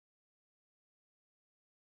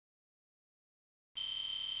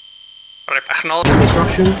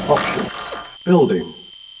Construction options. Building.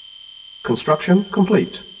 Construction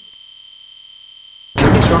complete.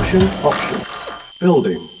 Construction options.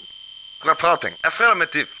 Building. Reporting.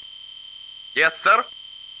 Affirmative. Yes, sir.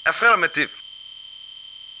 Affirmative.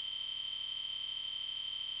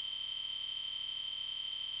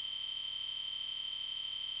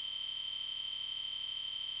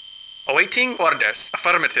 Awaiting orders.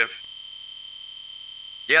 Affirmative.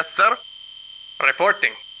 Yes, sir.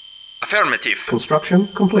 Reporting. Affirmative. Construction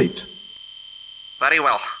complete. Very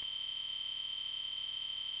well.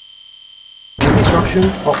 Construction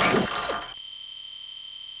options.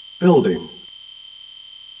 Building. Vehicle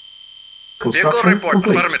Construction report.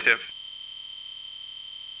 complete. Affirmative.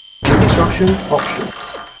 Construction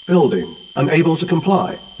options. Building. Unable to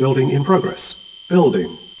comply. Building in progress.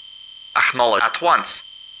 Building. Acknowledge. At once.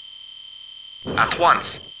 At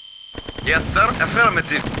once. Yes, sir.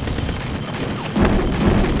 Affirmative.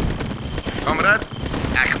 Comrade,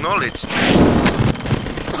 acknowledged.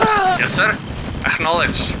 Yes, sir.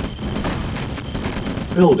 Acknowledged.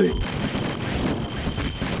 Building.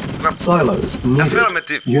 Silos needed.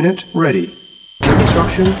 Affirmative. Unit ready.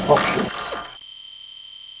 Construction options.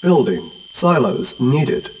 Building. Silos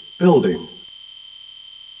needed. Building.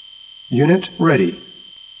 Unit ready.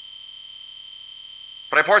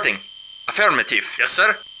 Reporting. Affirmative. Yes,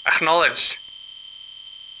 sir. Acknowledged.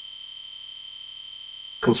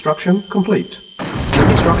 Construction complete.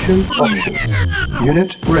 Construction options.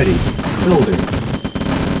 Unit ready. Building.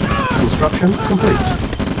 Construction complete.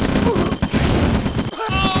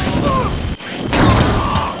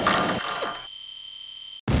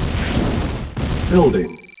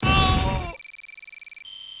 Building.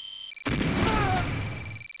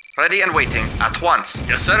 Ready and waiting. At once.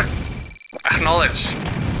 Yes, sir. Acknowledged.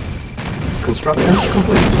 Construction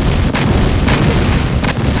complete.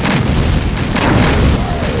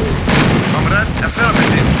 Comrade,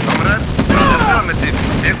 affirmative. Comrade, affirmative.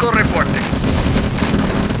 Vehicle reporting.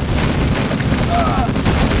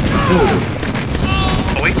 Building.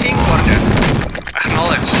 Awaiting orders.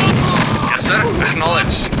 Acknowledged. Yes, sir.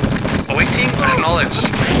 Acknowledged. Awaiting. Acknowledged.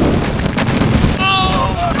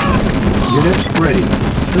 Unit ready.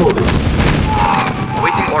 Building.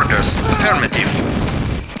 Awaiting orders. Affirmative.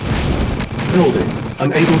 Building.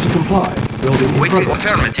 Unable to comply. Building in Waiting. progress.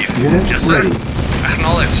 Affirmative. Unit Yes, sir. ready.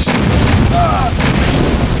 Acknowledged.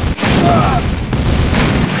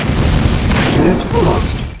 Unit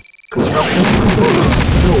lost. Construction complete.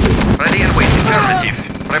 Building. Ready and waiting. Affirmative.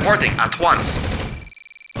 Reporting at once.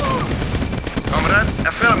 Comrade,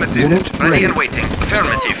 affirmative. Unit Ready ready. and waiting.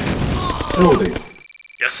 Affirmative. Building.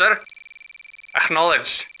 Yes, sir.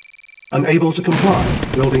 Acknowledged. Unable to comply.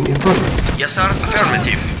 Building in progress. Yes, sir.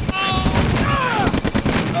 Affirmative.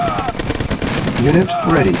 Unit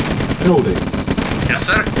ready. Building. Yes,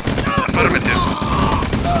 sir. Affirmative.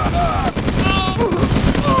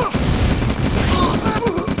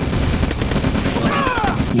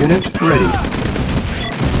 Unit ready.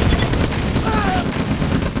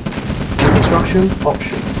 Construction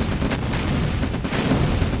options.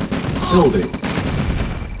 Building.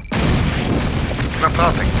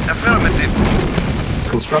 Reporting. Affirmative.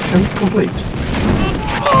 Construction complete.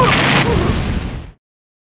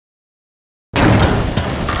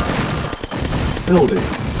 Building.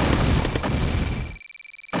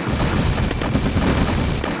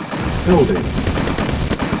 Building.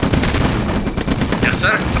 Yes,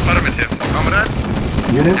 sir. Affirmative. Comrade,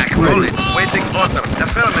 Unit ready. acknowledged. Waiting order.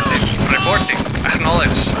 Affirmative. Reporting.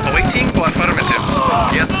 Acknowledged. Awaiting or affirmative.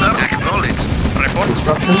 Yes, sir. Acknowledged. Report.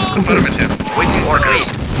 Construction complete. Affirmative. Waiting orders.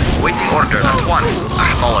 Waiting order at once.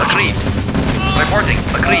 Acknowledged. Agreed. Reporting.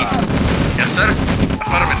 Agreed. Yes, sir.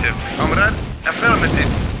 Affirmative. Comrade, affirmative.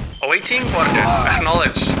 Awaiting orders.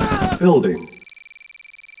 Acknowledged. Building.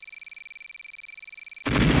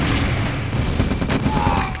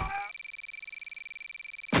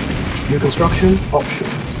 New construction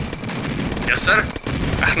options. Yes, sir.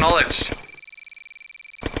 Acknowledged.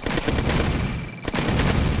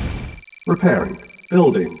 Repairing.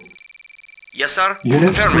 Building. Yes, sir. Unit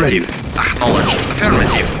Affirmative. ready. Acknowledged.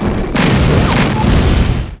 Affirmative.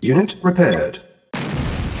 Unit repaired.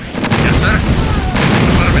 Yes, sir.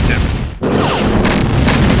 Affirmative.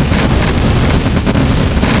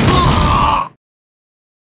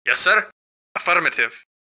 Yes, sir. Affirmative.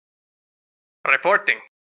 Reporting.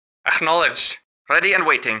 Acknowledged. Ready and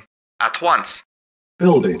waiting. At once.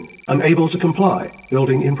 Building. Unable to comply.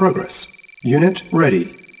 Building in progress. Unit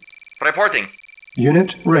ready. Reporting.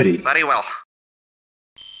 Unit ready. Very well.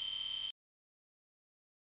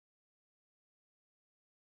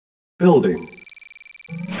 Building.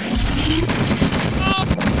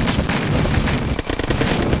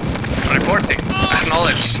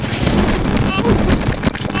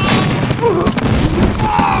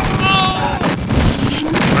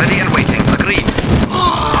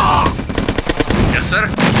 sir.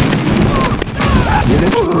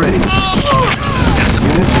 Unit ready. Yes, sir.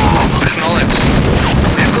 Unit lost. Acknowledged.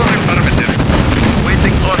 Vehicle affirmative.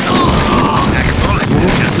 Waiting order. Acknowledged.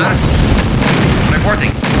 Unit Yes, sir. lost.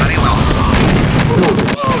 Reporting. Very well. Building.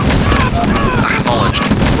 Acknowledged.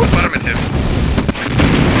 Affirmative.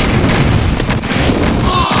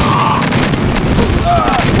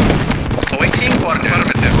 Awaiting orders.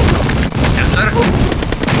 Affirmative. Yes, sir.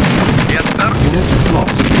 Yes, sir. Unit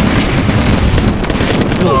lost.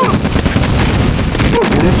 Building.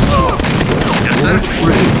 Unit lost. Yes, sir. Unit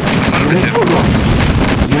ready. Affirmative. Unit lost.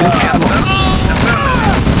 Unit lost.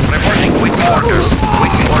 Reporting. Waiting orders.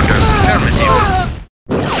 Waiting orders.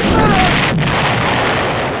 Affirmative.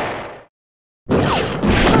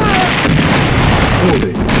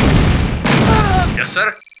 Building. Yes,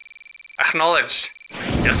 sir. Acknowledged.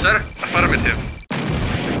 Yes, sir. Affirmative.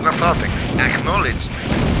 Reporting. Acknowledged.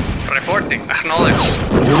 Reporting. Acknowledged.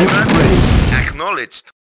 Unit ready.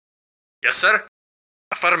 Acknowledged. Yes, sir.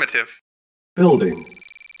 Affirmative. Building.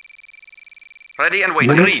 Ready and wait.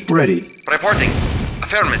 Unit Agreed. ready. Reporting.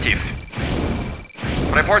 Affirmative.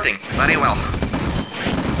 Reporting. Very well.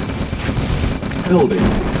 Building.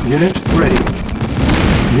 Unit ready.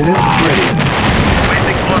 Unit ready.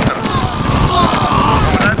 Waiting order.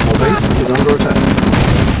 Our base is under attack.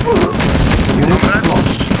 Unit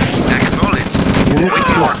lost. Acknowledged. Unit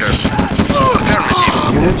Waiting lost. orders. Affirmative.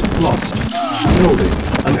 Unit lost. Building.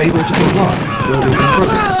 Unable to comply. Building in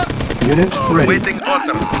progress. Unit ready. Waiting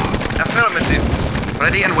order. Affirmative.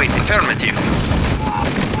 Ready and wait. Affirmative.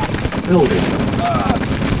 Building.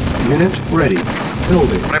 Unit ready.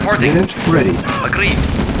 Building. Reporting. Unit ready. Agreed.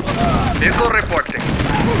 Vehicle reporting.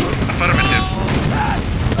 Affirmative.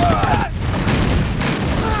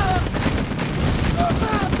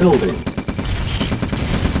 Building.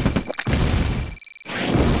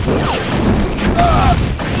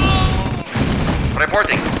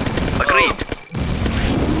 Reporting. Agreed.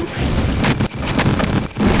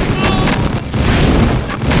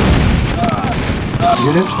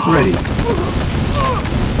 Unit ready.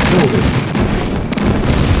 Building.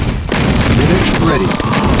 Unit ready.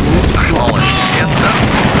 Unit lost. Acknowledged.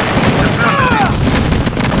 Yes, sir.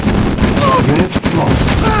 Affirmative. Unit lost.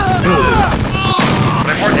 Building.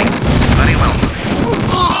 Reporting. Very well.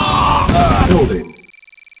 Building.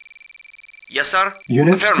 Yes, sir.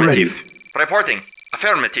 Unit Affirmative. Reporting.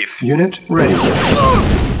 Affirmative. Unit ready.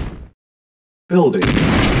 Building.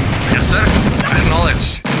 Yes, sir.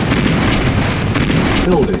 Acknowledged.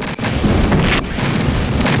 Building.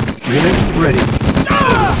 Unit ready.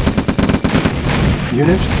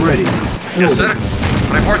 Unit ready. Building. Yes, sir.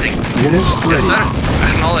 Reporting. Unit ready. Yes, sir.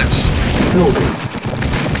 Acknowledged. Building.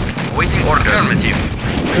 Waiting orders. Affirmative.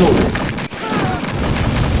 Building.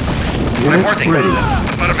 Unit Reporting. ready.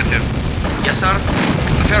 Affirmative. Yes, sir.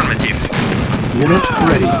 Affirmative. Unit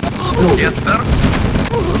ready. Building. Yes, sir.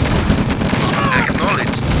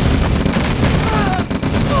 Acknowledged.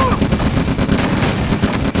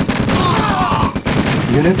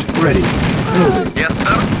 Unit ready. Building. Yes,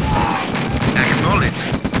 sir. Acknowledged.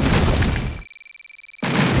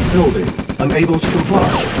 Building. Unable to comply.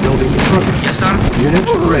 Building in progress. Yes, sir. Unit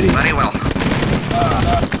ready. Very well.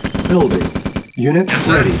 Building. Unit Yes,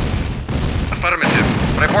 sir. ready. Affirmative.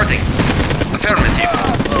 Reporting. Affirmative.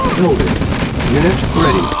 Building. Unit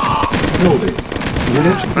ready. Building.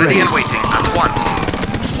 Unit Ready ready. and waiting at once.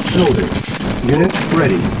 Building. Unit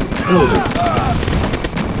ready. Building.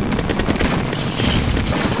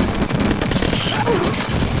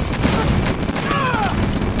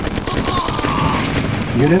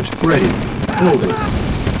 Unit ready. Building.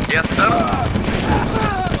 Yes, sir.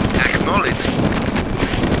 Acknowledged.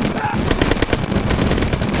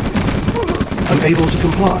 Unable to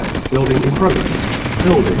comply. Building in progress.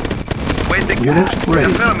 Building. Waiting. Unit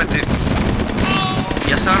ready. Affirmative.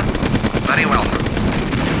 Yes, sir. Very well.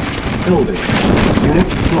 Building.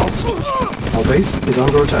 Unit lost. Our base is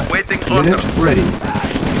under attack. Waiting Unit order. ready.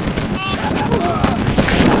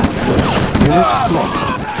 Unit lost.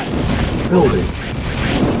 Building.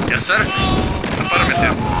 Yes, sir.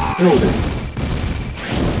 Affirmative. Building.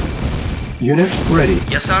 Unit ready.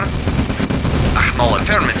 Yes, sir. Acknowledged.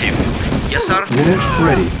 Affirmative. Yes, sir. Unit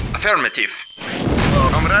ready. Affirmative.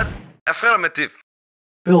 Comrade. Affirmative.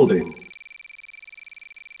 Building.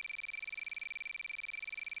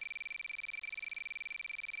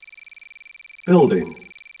 Building.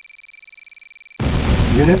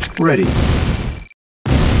 Unit ready.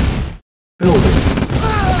 Building.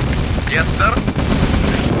 Yes, sir.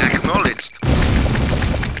 Acknowledged.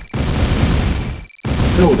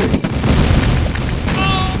 Building.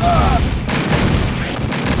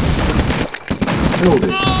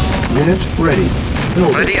 Building. Unit ready.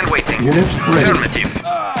 Building. Ready and waiting. Unit ready. Affirmative.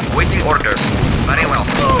 Waiting orders. Very well.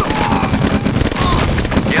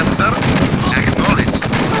 Yes, sir. Acknowledged.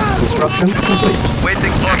 Construction complete.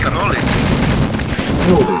 Waiting order. Acknowledged.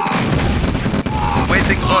 Building.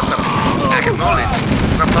 Waiting order. Acknowledged.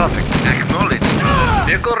 Reporting. Acknowledged.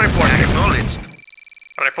 Vehicle report. Acknowledged.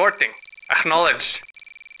 Reporting. Acknowledged.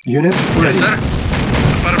 Unit ready. Yes, sir.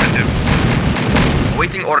 Affirmative.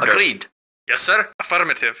 Waiting orders. Agreed. Yes, sir.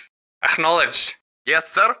 Affirmative. Acknowledged. Yes,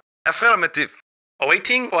 sir. Affirmative.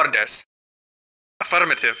 Awaiting orders.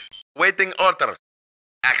 Affirmative. Waiting orders.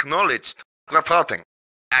 Acknowledged. Reporting.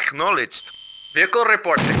 Acknowledged. Vehicle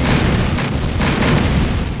reporting.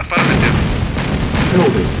 Affirmative.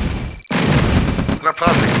 Building.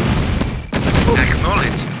 Reporting.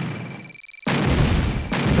 Acknowledged.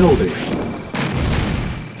 Building.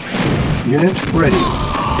 Unit ready.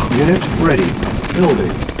 Unit ready.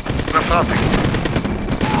 Building. Reporting.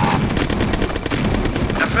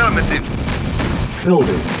 Affirmative.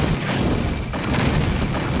 Building.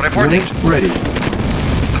 Reporting. Unit ready.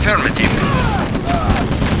 Affirmative.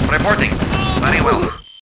 Reporting. Very well.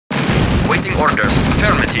 Waiting orders.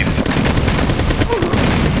 Affirmative.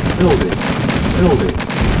 Building. Building.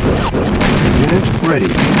 Unit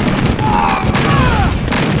ready.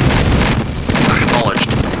 Acknowledged.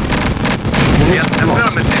 Unit Yes,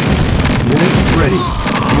 lost. affirmative. Unit ready.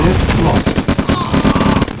 Unit lost.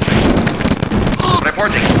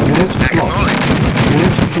 Reporting. Unit lost. Acknowledged.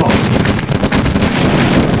 Unit lost.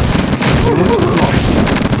 Unit lost.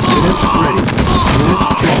 Unit ready. Unit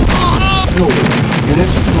lost. Building.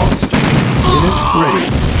 Unit lost. Unit ready.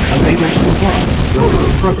 Unable to comply. Building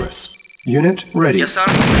in progress. Unit ready. Yes, sir.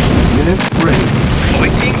 Unit ready.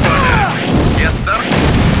 Awaiting orders. Yes, sir.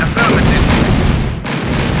 Affirmative.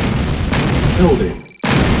 Building.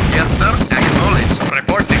 Yes, sir. Acknowledged.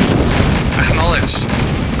 Reporting. Acknowledged.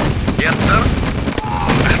 Yes, sir.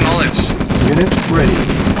 Acknowledged. Unit ready.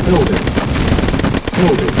 Building.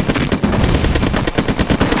 Building.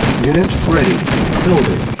 Unit ready.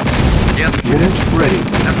 Building. Yes. Unit ready.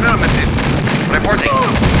 Affirmative. Reporting.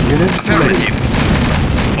 Unit ready. Affirmative.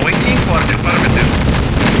 Awaiting for the affirmative.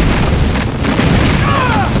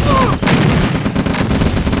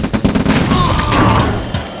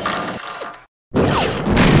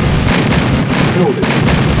 Building.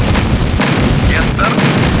 Yes, sir.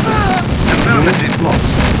 Affirmative. Unit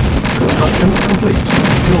lost. Construction complete.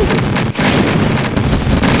 Building.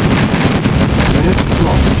 Unit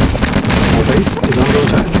lost. Our base is under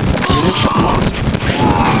attack. Unit lost.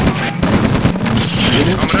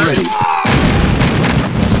 Unit ready.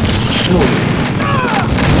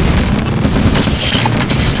 Building.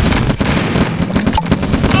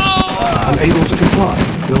 Unable to comply.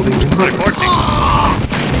 Building in progress. Reporting.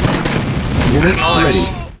 Unit Acknowledged.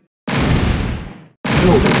 ready.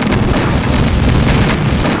 Building.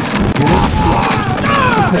 Unit lost.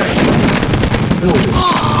 Prepare. Building.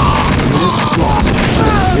 Unit lost.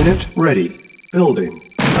 Unit ready. Building.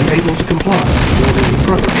 Unable to comply. Building in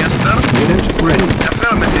progress. Yes, sir. Unit ready.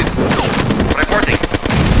 Affirmative. Reporting.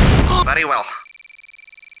 Very well.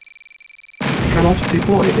 Cannot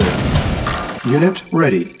deploy here. Unit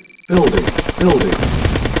ready. Building. Building.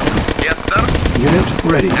 Yes, sir. Unit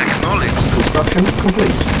ready. Acknowledged. Construction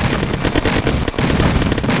complete.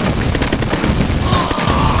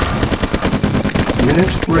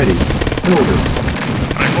 Unit ready. Building.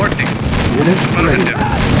 Reporting. Unit ready.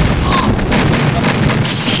 Affirmative.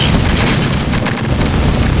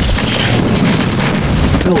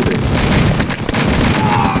 Building.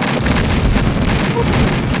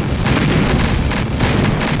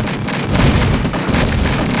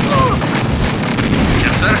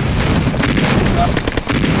 Yes, sir.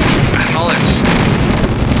 Acknowledged.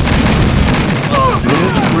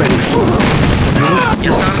 Unit ready. Unit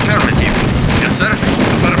Yes, sir. lost. Affirmative. Yes, sir.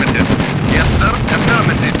 Affirmative. Yes, sir.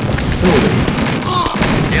 Affirmative. Building.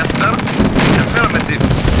 Yes, sir. Affirmative.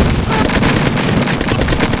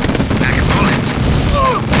 Acknowledged.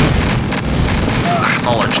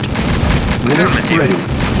 Acknowledged. Unit Affirmative. ready.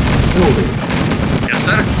 Building. Yes,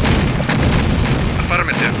 sir.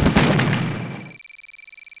 Affirmative.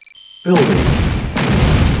 Building.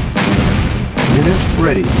 Unit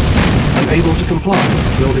ready. Unable to comply.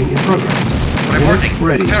 Building in progress. Reporting. Unit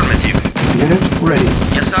ready. Affirmative. Unit ready.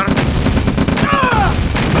 Yes, sir.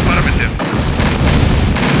 Affirmative.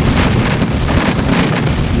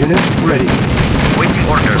 Unit ready. Waiting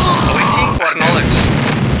orders. Awaiting orders.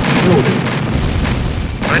 Building.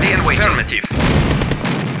 Ready and waiting. Affirmative.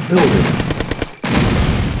 Building.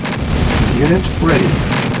 Unit ready.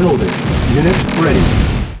 Building. Unit ready.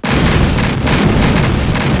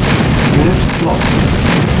 Unit lost.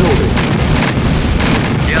 Building.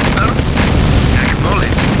 Yes, sir.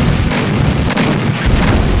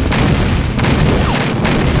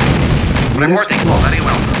 Reporting. lost. Very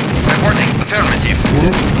well. Reporting. Affirmative.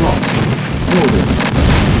 Unit lost.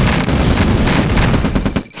 Building.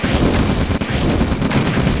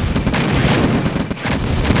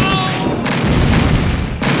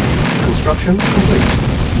 Construction complete.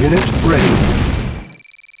 Unit ready.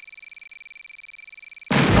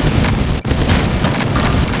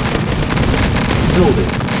 Building.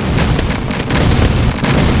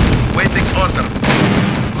 Waiting order.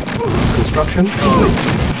 Construction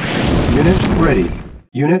complete. Unit ready.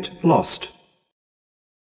 Unit lost.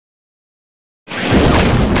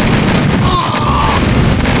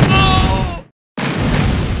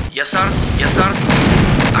 Yes, sir. Yes, sir.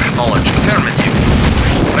 Acknowledge. Affirmative.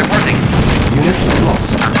 Reporting. Unit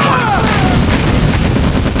lost. At once.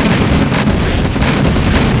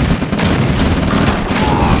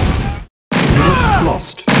 Unit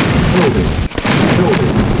lost. Building.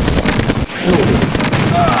 Building. Building.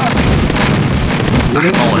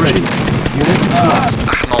 Unit Acknowledged. ready. Unit lost.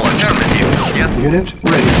 Acknowledge. Affirmative. Yes. Unit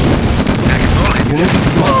ready. Acknowledge. Unit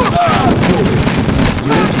lost. Building.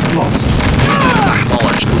 Unit lost.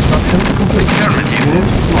 Acknowledged. Construction complete. Affirmative. Unit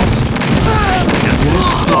lost. Yes. Unit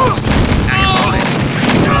lost. Acknowledge.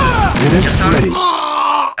 Unit Yes, sir. ready.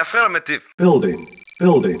 Affirmative. Building.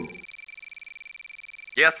 Building.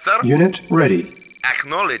 Yes, sir. Unit ready.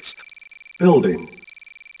 Acknowledged. Building.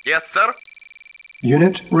 Yes, sir.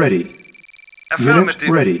 Unit ready. Unit Affirmative.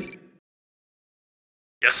 ready.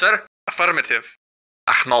 Yes, sir. Affirmative.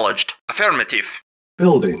 Acknowledged. Affirmative.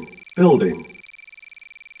 Building. Building.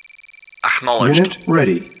 Acknowledged. Unit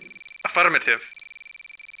ready. Affirmative.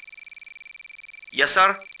 Yes,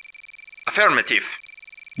 sir. Affirmative.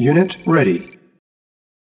 Unit ready.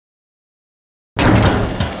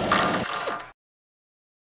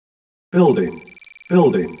 Building.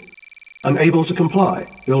 Building. Unable to comply.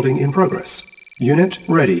 Building in progress. Unit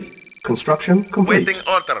ready. Construction complete. Waiting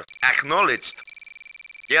order. Acknowledged.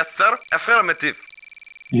 Yes, sir. Affirmative.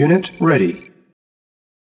 Unit ready.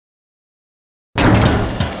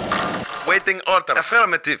 Waiting order.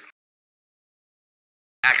 Affirmative.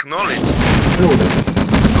 Acknowledged. Building.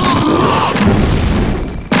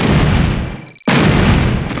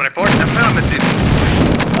 Report. Affirmative.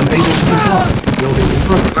 Unable to comply. Building in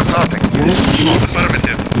progress. Reporting. Unit lost.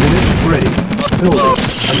 Affirmative. Unit ready. Building.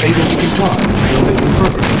 Unable to comply. Building in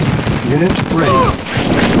progress. Unit ready.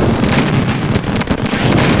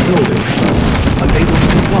 Building. Unable to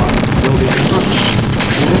comply. Building in progress.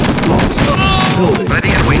 Unit lost. Building. Ready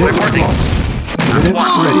and wait. Unit Reporting. lost. Unit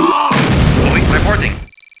once. ready. Wait. Reporting.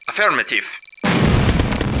 Affirmative.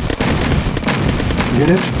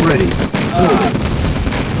 Unit ready. Building.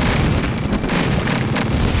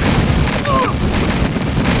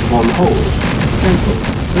 On hold. Cancel.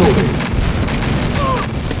 Building.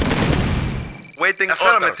 Waiting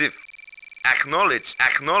affirmative. Acknowledged.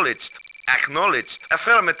 Acknowledged. Acknowledged.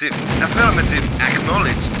 Affirmative. Affirmative.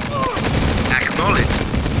 Acknowledged. Acknowledged.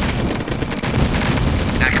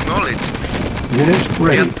 Acknowledged. Unit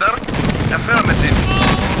ready. Yes, sir. Affirmative.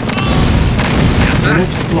 Yes, sir.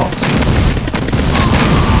 Unit lost.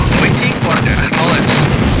 Waiting order. Acknowledged.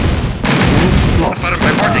 Unit lost.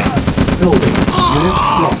 Reporting. Building. Unit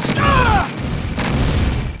lost.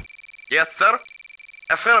 Yes, sir.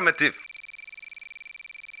 Affirmative.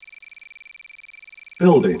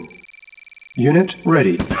 Building. Unit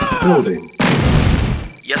ready. Building.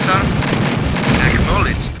 Yes, sir.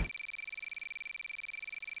 Acknowledged.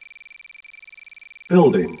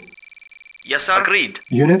 Building. Yes, sir. Agreed.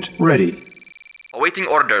 Unit ready. Awaiting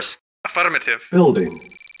orders. Affirmative.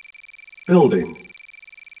 Building. Building.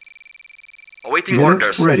 Awaiting Unit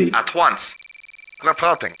orders. ready. At once.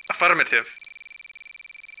 Reporting. Affirmative.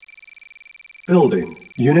 Building.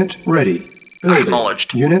 Unit ready. Building.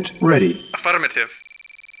 Acknowledged. Unit ready. Affirmative.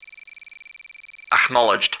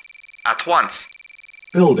 Acknowledged. At once.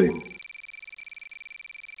 Building.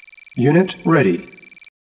 Unit ready.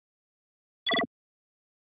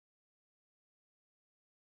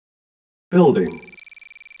 Building.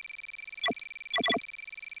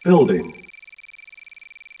 Building.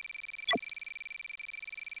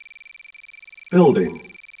 Building.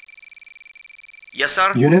 Yes,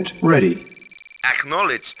 sir. Unit ready.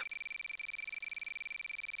 Acknowledged.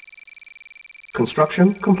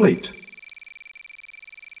 Construction complete.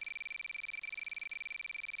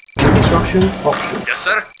 Construction options. Yes,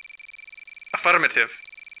 sir. Affirmative.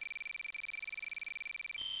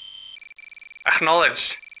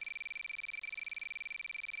 Acknowledged.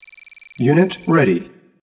 Unit ready.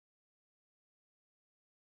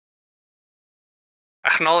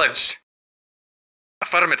 Acknowledged.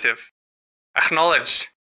 Affirmative. Acknowledged.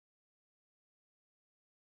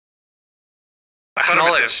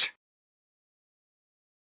 Acknowledged.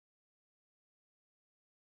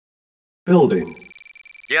 Building.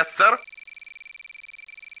 Yes, sir.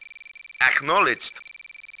 Acknowledged.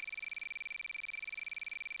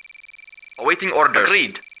 Awaiting orders.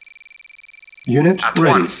 Agreed. Unit At ready.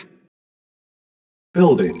 once.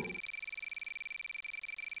 Building.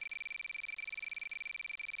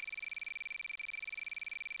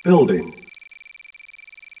 Building.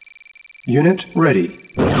 Unit ready.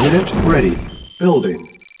 Unit ready.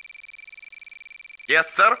 Building. Yes,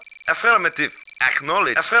 sir. Affirmative.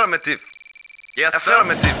 Acknowledged. Affirmative. Yes,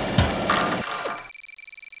 affirmative.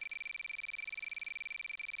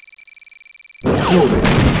 Building.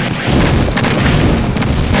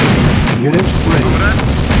 Unit ready.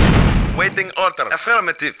 Comrade. Waiting order.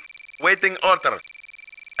 Affirmative. Waiting order.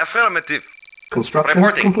 Affirmative. Construction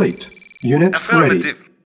Reporting. complete. Unit ready. Affirmative.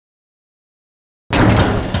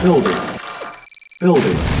 Building.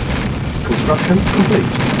 Building. Construction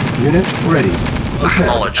complete. Unit ready. Prepared.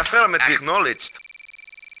 Acknowledged. Affirmative. Acknowledged.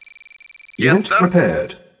 Yes, Unit sir.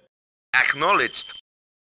 prepared. Acknowledged.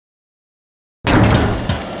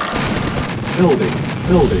 Building.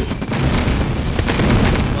 Building.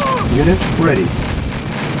 Unit ready.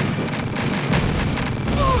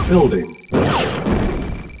 Building.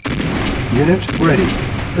 Unit ready.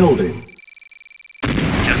 Building.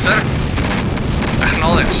 Yes, sir.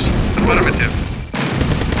 Acknowledged. Affirmative.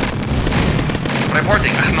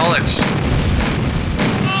 Reporting. Acknowledged.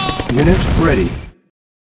 Unit ready.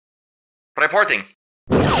 Reporting.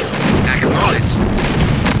 Acknowledged.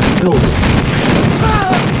 Building.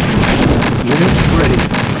 Unit ready.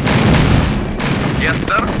 Yes,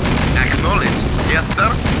 sir. Acknowledged. Yes, sir.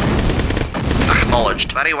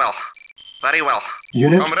 Acknowledged. Very well. Very well.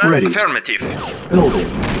 Unit Comrade. ready. Affirmative. Building.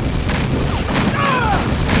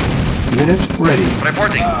 Unit ready.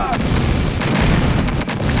 Reporting.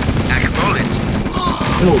 Acknowledged.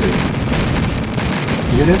 Building.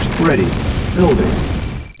 Unit ready. Building.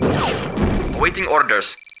 Awaiting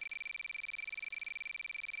orders.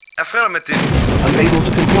 Affirmative. Unable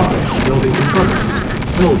to comply. Building in progress.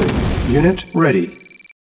 Building. Unit ready.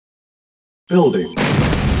 Building.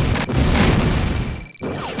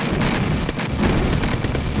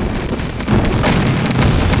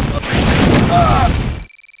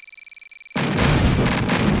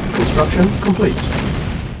 Construction complete.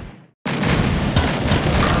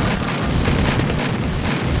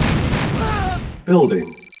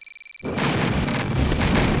 Building.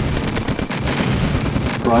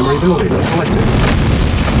 Primary building selected.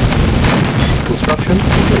 Construction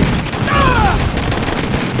complete.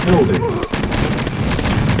 Building.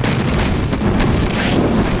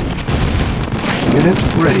 Unit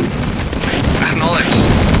ready. Acknowledged.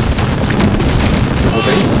 Our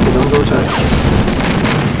base is under attack.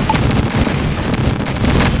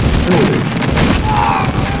 Building.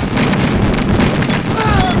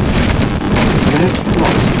 Unit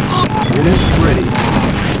lost. Unit ready.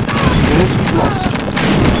 Unit lost.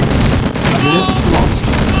 Unit lost.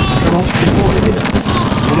 Cannot deploy here.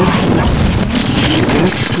 Unit lost.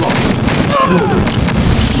 Unit lost. Building.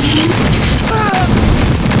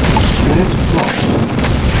 Unit lost.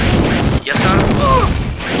 Yes, sir.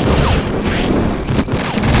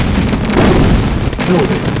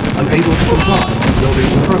 Building. Unable to comply. Building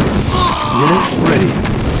in progress. Unit ready.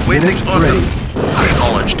 Waiting Unit order. ready.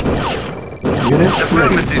 Acknowledged. Unit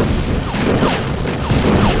ready. Affirmative.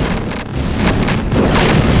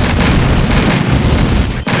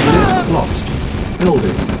 Unit lost.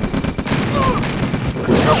 Building.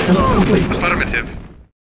 Construction complete. Affirmative.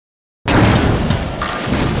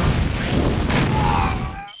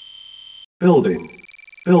 Building.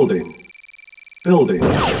 Building. Building.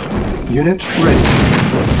 Unit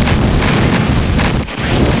ready.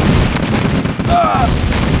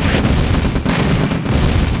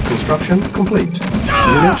 Construction complete.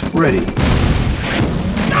 Unit ready.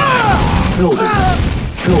 Building.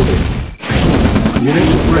 Building. Unit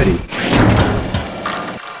ready.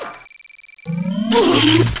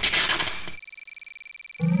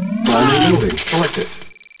 Primary building selected.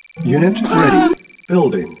 Unit ready.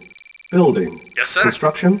 Building. Building. Yes, sir.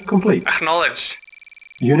 Construction complete. Acknowledged.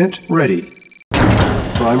 Unit ready.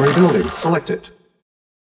 Primary building selected.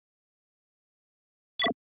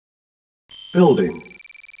 Building.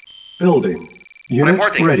 Building. Unit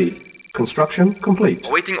Reporting. ready. Construction complete.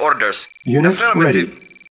 Awaiting orders. Unit Affirmative. ready.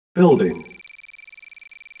 Building.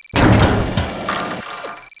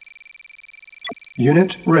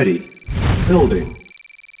 Unit ready. Building.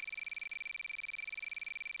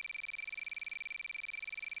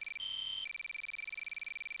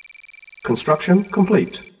 Construction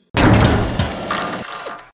complete.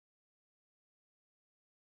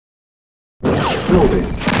 Building.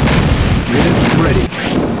 Unit ready.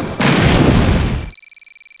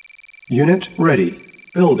 Unit ready.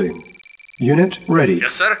 Building. Unit ready.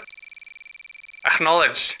 Yes, sir.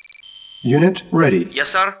 Acknowledged. Unit ready. Yes,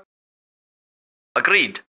 sir.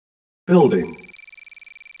 Agreed. Building.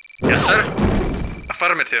 Yes, sir.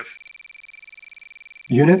 Affirmative.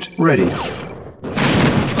 Unit ready.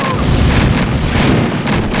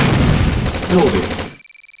 Building.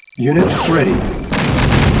 Unit ready.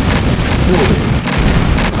 Building.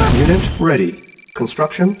 Unit ready.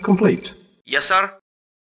 Construction complete. Yes, sir.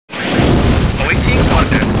 Awaiting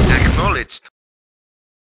orders. Acknowledged.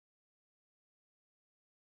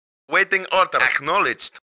 Waiting order.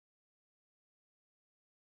 Acknowledged.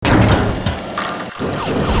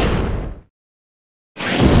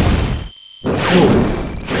 Building.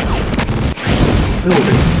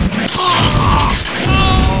 Building.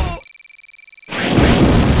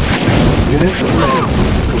 Unit ready.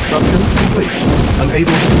 Construction complete.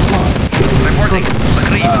 Unable to comply. Reporting.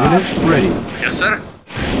 Agreed. Unit ready. Yes, sir.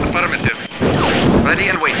 Affirmative. Ready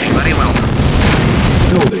and waiting. Very well.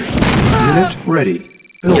 Building. Unit ready.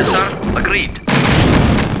 Building. Yes, sir. Agreed.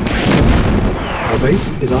 Our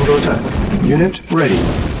base is under attack. Unit ready.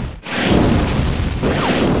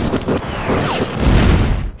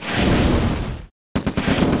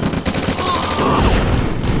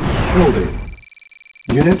 Building.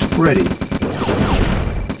 Unit ready.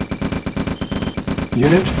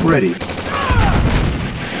 Unit ready.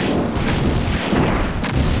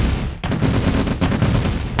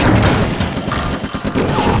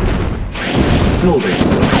 Building.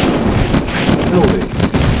 Building.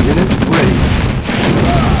 Unit ready.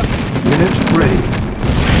 Unit ready.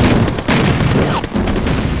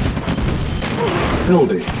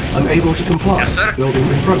 Building. Unable to comply. Yes, sir. Building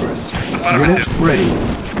in progress. Affirmative. Unit ready.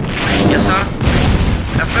 Yes, sir.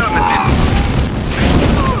 Affirmative.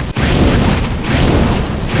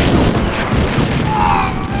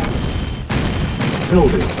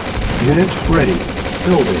 Building. Unit ready.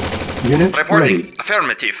 Building. Unit Reporting. ready.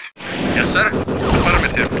 Affirmative. Yes, sir.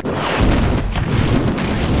 Affirmative.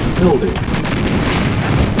 Building.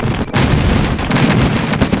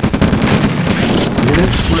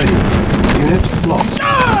 Unit ready. Unit lost.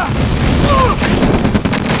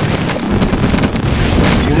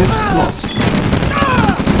 Unit lost.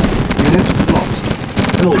 Unit lost.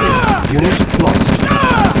 Building. Unit lost.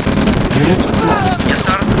 Unit lost. Yes,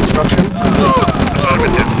 sir. Construction complete.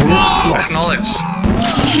 Affirmative. Unit lost. Acknowledged.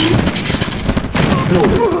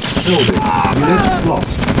 Building. Building. Unit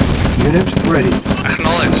lost. Unit ready.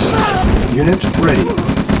 Acknowledged. Unit ready.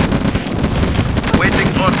 Waiting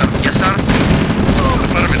order. Yes, sir.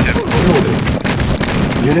 Affirmative. Building.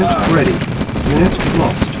 Unit ready. Unit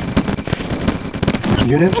lost.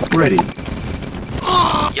 Unit ready.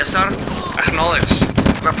 Yes, sir. Acknowledged.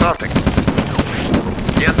 Reporting.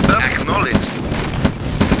 Yes, sir. Acknowledged.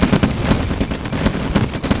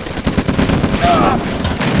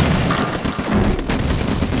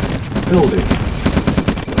 Building.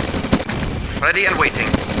 Ready and waiting.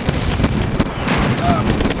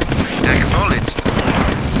 Acknowledged.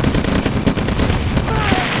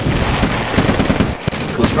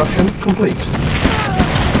 Construction complete.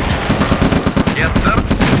 Yes, sir.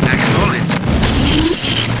 Acknowledged.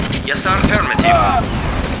 Yes, sir. Affirmative.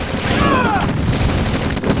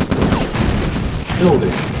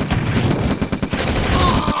 Building.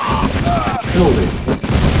 Building.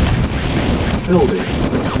 Building.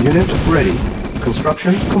 Unit ready.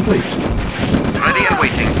 Construction complete. Ready and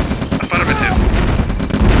waiting. Affirmative.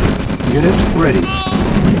 Unit ready.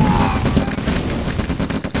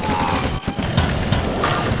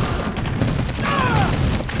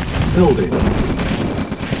 Building.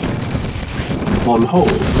 On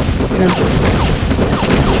hold. Cancel.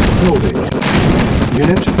 Building.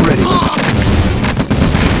 Unit ready.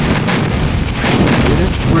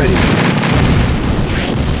 Unit ready.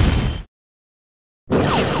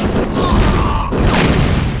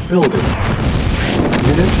 Building.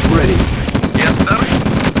 Unit ready. Yes, sir.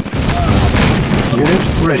 Unit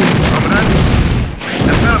ready. Command.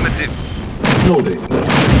 Affirmative. Building.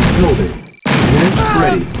 Building. Unit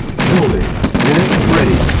ready. Building. Unit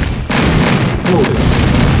ready. Building.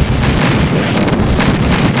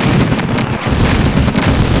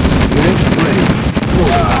 Unit ready.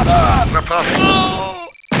 Building. Reporting.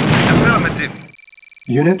 Affirmative.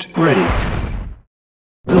 Unit ready.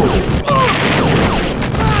 Building.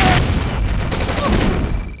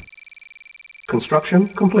 Construction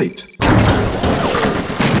complete.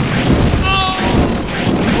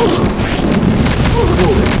 Building.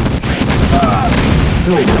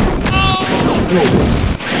 Building. Building.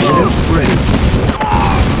 Unit ready.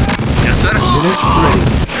 Yes, sir. Unit ready.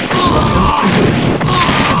 Construction complete.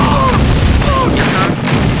 Yes, sir.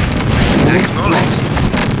 Unit lost.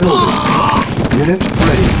 Building. Unit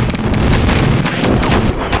ready.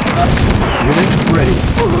 Unit ready.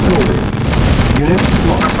 Building. Unit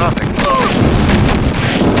lost. Nothing.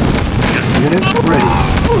 Yes. Unit ready.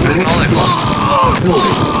 Unit Acknowledged. lost.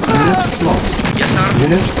 Building. Unit lost. Yes, sir.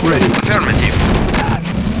 Unit ready. Affirmative.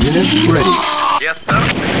 Unit ready. Yes, sir.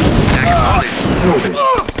 Acknowledged. Building.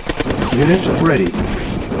 Unit ready.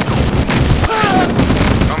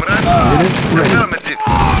 Comrade. Unit ready. Affirmative.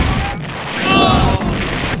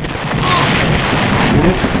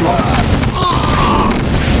 Unit lost.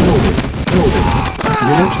 Building. Building.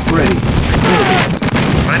 Unit ready. Building.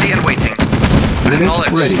 Ready and waiting. Unit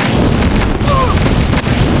Acknowledged. ready.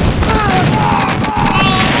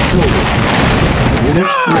 Building. Unit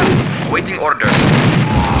ready. Waiting orders.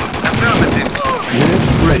 Affirmative. Unit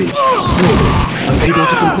ready. Building. Unable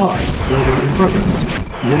to comply. Building in progress.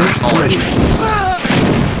 Unit ready.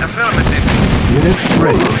 Affirmative. Unit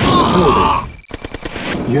ready. Building.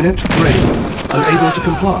 Unit ready. Unable to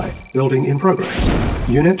comply. Building in progress.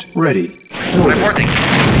 Unit ready. Building. Reporting.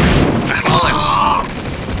 Acknowledged.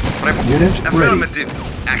 Unit ready. Affirmative.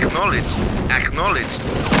 Acknowledged. Acknowledged.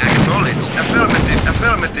 Acknowledged. Affirmative.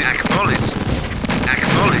 Affirmative. Acknowledged.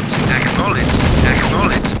 Acknowledged. Acknowledged.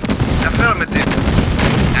 Acknowledged. Affirmative.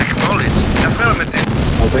 Acknowledged.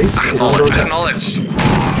 Affirmative. Our base is under attack. Acknowledged.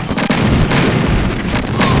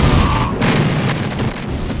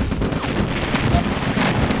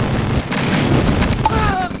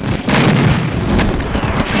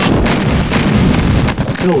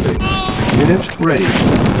 Building. Unit ready.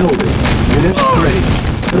 Building. Unit ready.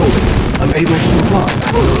 Building. Unable to comply.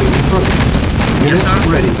 Building in progress. Unit Yes, sir.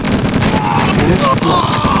 ready. Unit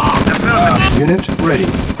lost. Affirmative. Unit ready.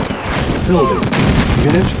 Building.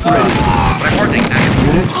 Unit ready. Reporting.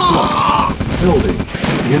 Unit lost. Building.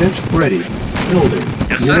 Unit ready. Building.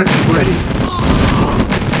 Yes, sir. Unit ready.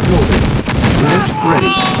 Building. Unit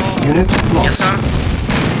ready. Unit lost. Yes, sir.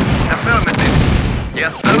 Affirmative.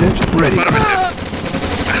 Yes, sir. Unit ready. Affirmative.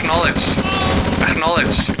 Acknowledged.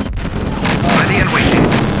 Acknowledged. Ready and waiting.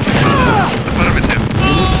 Affirmative.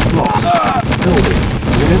 Unit lost. Building.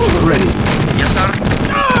 Unit ready. Yes, sir.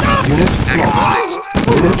 Unit lost. Acknowledged.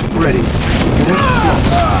 Unit ready. Unit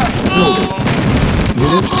lost. Building.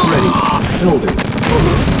 Unit ready. Building.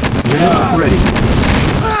 Unit ready.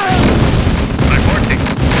 Reporting.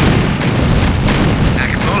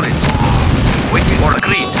 Acknowledged. Waiting or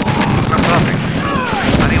agreed. Nothing.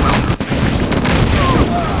 Very well.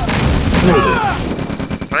 Building.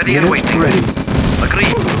 Ready and Unit waiting. ready.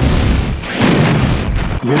 Agreed.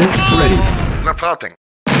 Unit ready. Nothing.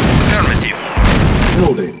 Affirmative.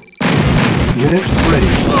 Building. Unit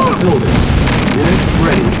ready. Building. Unit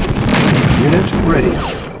ready. Unit ready.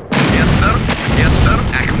 Yes, sir. Yes, sir.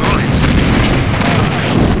 Acknowledged.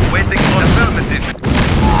 Waiting for affirmative.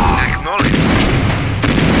 Acknowledged.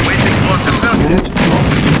 Waiting for affirmative. Unit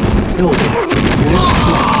lost. Building. Unit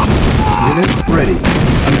lost. Unit ready.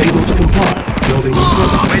 Unable to comply. Building in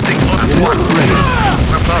progress. Waiting for Unit advance. ready.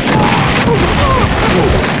 Nothing.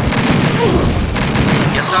 Building.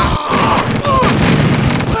 Yes, sir.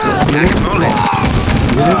 Unit lost.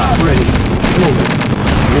 Unit ready. Building.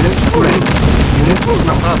 Unit ready. Unit lost.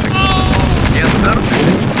 Nothing. Yes, sir.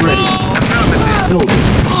 Unit ready. Affirmative. Building.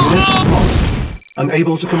 Unit lost.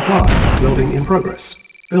 Unable to comply. Building in progress.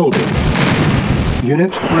 Building.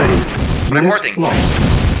 Unit ready. Unit Reporting. lost.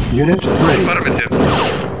 Unit ready. Affirmative.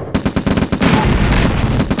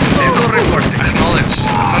 Vehicle reporting. Acknowledged.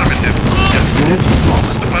 Affirmative. Yes. Unit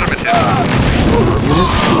lost. Affirmative. Unit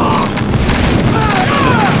lost.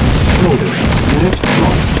 Building. Unit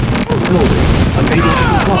lost. Building. Unable to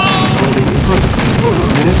comply. Building in progress.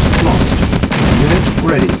 Unit lost. Unit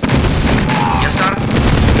ready. Yes, sir.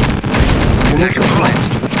 Unit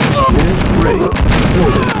lost. Unit ready.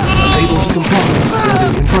 Building. Unable to comply.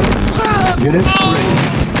 Building in progress. Unit ready.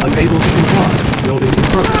 Unable to comply. Building in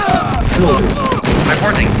progress. Building.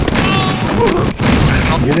 Reporting.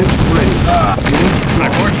 Unit ready. Unit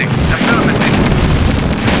lost. Reporting. Affirmative.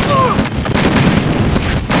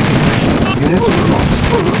 Unit lost.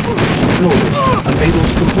 Building. Unable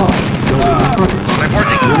to comply. Building in progress.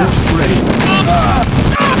 Reporting. Unit ready.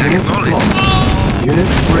 Unit lost. Unit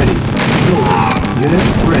ready. Building. Unit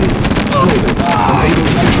ready. Building. Unable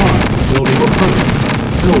to comply. Building in progress.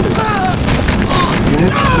 Building.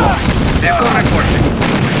 Unit lost. Vehicle reporting.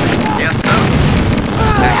 Yes, sir.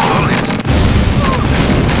 Acknowledged.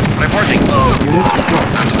 Reporting. Unit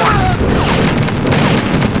lost. At once.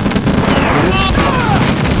 Unit lost.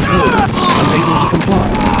 Building. Unable to comply.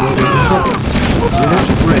 Building in progress. Unit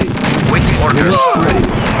ready. Waiting orders. Unit ready.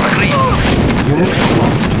 Agreed. Unit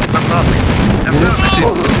lost. Nothing. Unit Affirmative.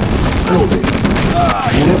 lost. Building.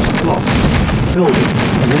 Unit lost. Building.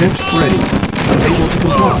 Unit ready.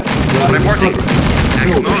 Reporting. progress.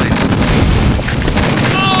 Building. Acknowledged.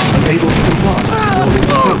 Unable to comply. Building in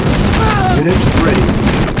progress. Unit ready.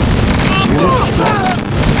 Unit lost.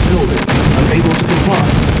 Building. Unable to comply.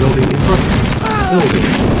 Building in progress. Building.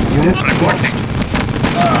 Unit lost.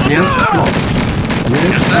 Unit lost. Unit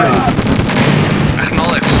Yes, sir. ready.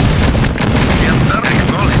 Acknowledged. Yes, sir.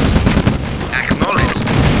 Acknowledged. Acknowledged.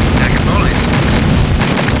 Acknowledged.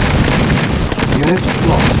 Unit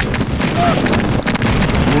lost.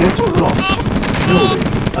 Unit lost. Building.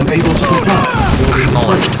 Unable to comply. Building in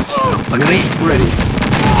Acknowledged. progress. Agreed. Unit ready.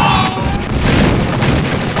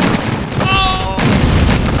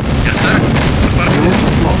 Yes, sir. Unit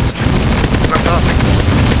lost. Reporting.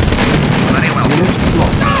 Very well. Unit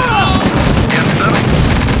lost. Yes, sir.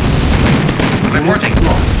 Reporting. Unit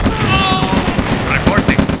lost.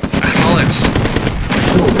 Reporting. Acknowledged.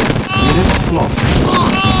 Building. Unit lost.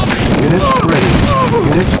 Unit ready.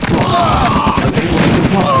 Unit lost. Unable to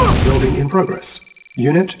comply. Building in progress.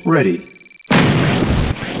 Unit ready.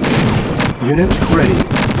 Unit ready.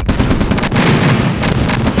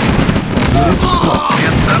 Unit lost.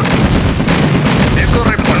 Yes, sir. Vehicle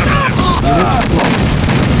reported. Unit lost.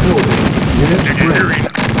 Building. Unit ready. Engineering.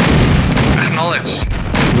 Acknowledged.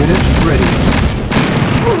 Unit ready.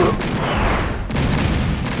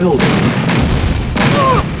 Building.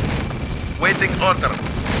 Waiting order.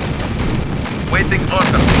 Waiting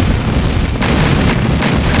order.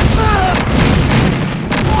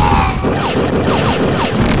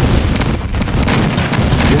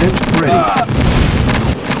 Unit ready.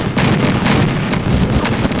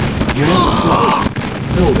 Unit lost.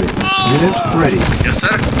 Building. Unit ready. Yes,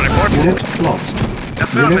 sir. Report. Unit lost.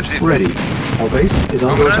 Affirmative. Unit ready. Our base is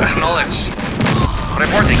under attack. Acknowledged.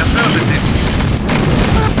 Reporting.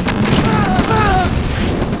 Affirmative.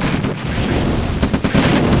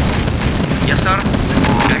 Yes, sir.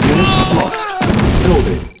 Unit lost.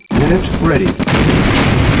 Building. Unit ready.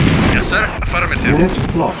 Yes, sir. Affirmative.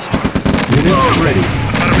 Unit lost. Unit ready.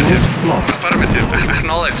 Affirmative. Unit lost. Affirmative.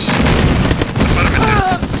 Acknowledged. Affirmative.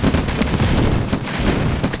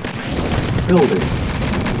 Building.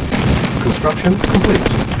 Construction complete.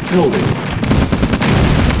 Building.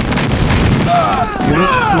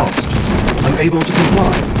 Unit lost. Unable to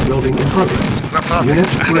comply. Building in progress. Reporting. Unit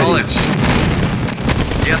ready. Acknowledged.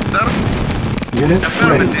 Yes, sir. Unit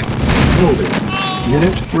ready. Affirmative. Building.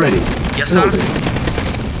 Unit ready. Yes, sir. Building.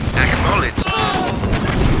 Acknowledged.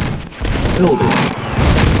 Building.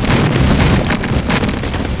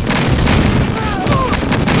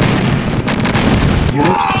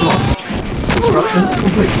 Unit lost. Construction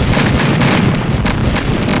complete.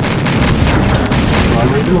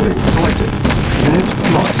 Primary building selected. Unit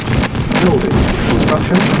lost. Building.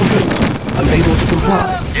 Construction complete. Unable to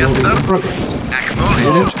comply. Yes, Building sir. in progress. Acknowledged.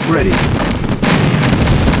 Unit ready.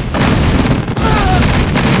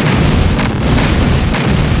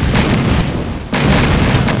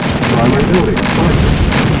 Primary building selected.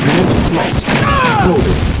 Unit lost.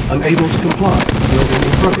 Building. Unable to comply. Building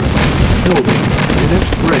in progress. Building. Unit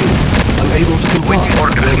ready. Unable to comply. Waiting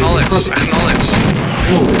order. Building in Acknowledged. progress. Acknowledged.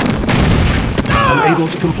 Building. Unable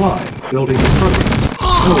to comply. Building in progress.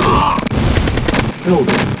 Building.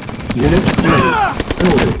 Building. Unit ready.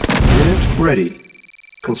 Building. Unit ready.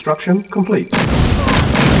 Construction complete.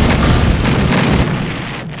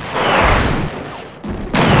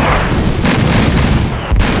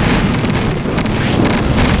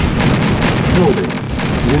 Building.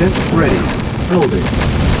 Unit ready. Building.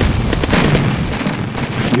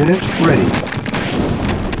 Unit ready.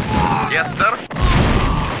 Yes, sir.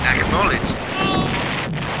 Acknowledged.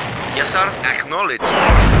 Yes, sir. Acknowledged.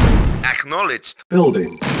 Acknowledged.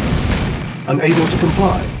 Building. Unable to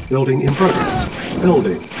comply. Building in progress.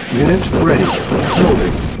 Building. Unit ready.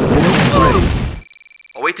 Building. Unit ready.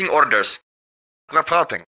 Awaiting orders.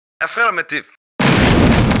 Reporting. Affirmative.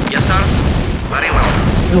 Yes, sir. Very well.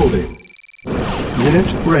 Building. Unit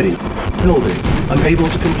ready. Building. Unable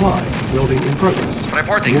to comply. Building in progress.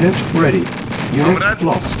 Reporting. Unit ready. Unit Comrade.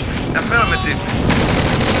 lost. Affirmative.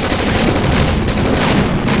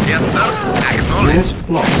 Yes, sir. Acknowledged. Unit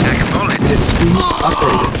lost. Acknowledged. Unit speed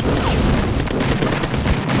upgraded.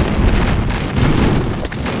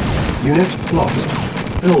 Unit lost.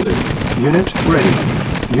 Building. Unit ready.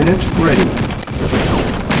 Unit ready.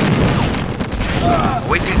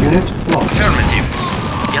 Awaiting. Unit lost. Affirmative.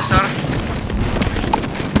 Yes, sir.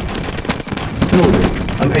 Building.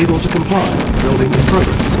 Unable to comply. Building in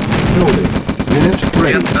progress. Building. Unit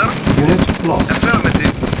ready. Yes, sir. Unit lost.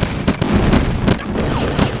 Affirmative.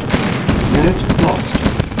 Unit lost.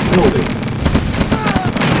 Building.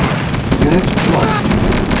 Unit lost.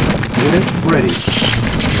 Unit ready.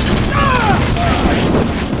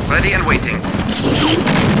 Ready and waiting.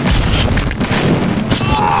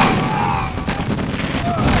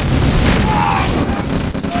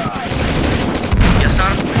 Yes, sir.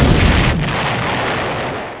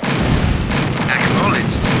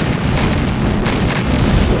 Acknowledged.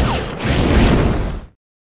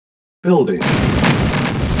 Building.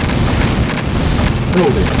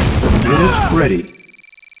 Building. Unit ready.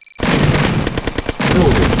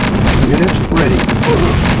 Building. Unit ready.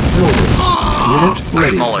 Building. Unit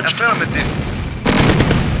ready. Acknowledged. Affirmative.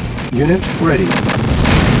 Unit ready.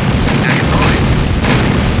 Acknowledged.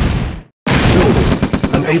 Building.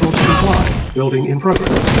 Unable to comply. Building in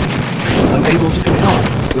progress. Unable to comply.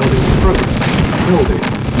 Building in progress. Building.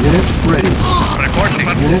 Unit ready. Reporting.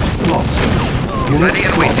 Unit lost. Unit Ready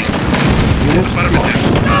and lost. waiting. Unit lost.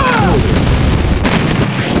 Building.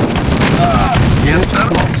 Unit sir.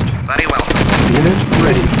 lost. Very well. Unit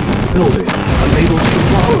ready. Building. Unable to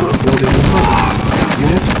comply. Building in progress.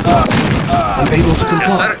 Unit lost. Unable to comply.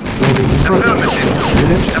 Yes, sir. Building in progress. Affirmative.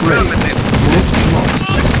 Unit ready. Affirmative. Unit lost.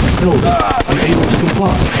 Building. Unable to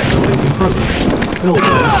comply. Building in progress.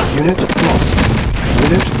 Building. Unit lost.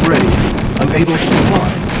 Unit ready. Unable to comply.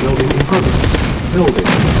 Building in progress. Building.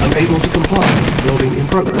 Unable to comply. Building in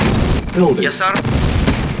progress. Building. Yes, sir.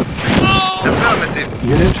 Affirmative.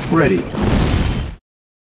 Unit ready.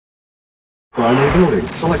 Primary building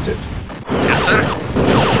selected. Yes, sir.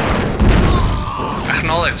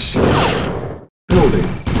 Acknowledged. Building.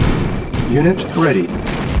 Unit ready.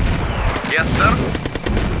 Yes, sir.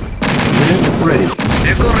 Unit ready.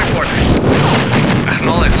 Vehicle reporting.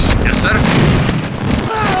 Acknowledged. Yes, sir.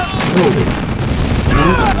 Building.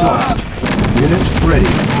 Unit lost. Unit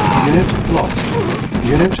ready. Unit lost.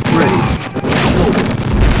 Unit ready. Building.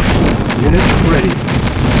 Unit ready.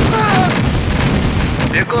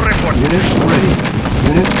 Vehicle reporting. Unit ready.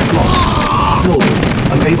 Unit lost. Building.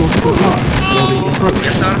 Unable to comply. Building in progress.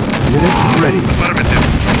 Yes, sir. Unit ready. Affirmative.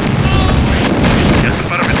 Yes,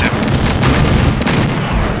 affirmative.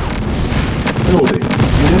 Building.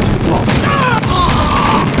 Unit lost.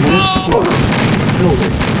 Unit lost.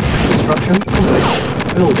 Building. Construction complete.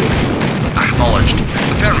 Building. Acknowledged.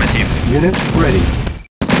 Affirmative. Unit ready.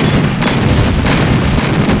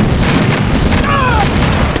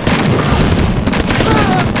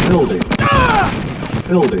 Building.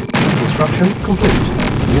 Building. Construction complete.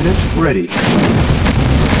 Unit ready.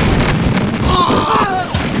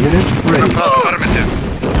 Unit ready. Affirmative.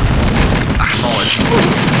 Acknowledged.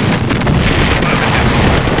 Affirmative.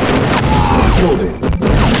 Building.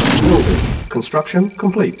 Building. Construction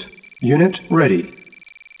complete. Unit ready.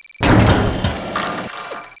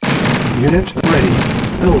 Unit ready.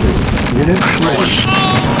 Building. Unit ready.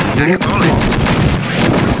 Unit lost.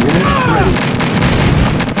 Unit ready.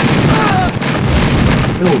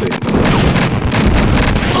 Building.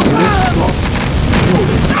 Unit lost.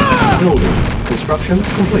 Building. Building. Construction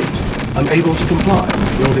complete. Unable to comply.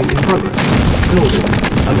 Building in progress. Building.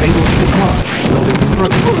 Unable to comply. Building in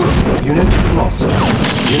progress. Unit lost.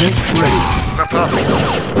 Unit ready. Reporting.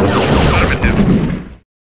 Affirmative.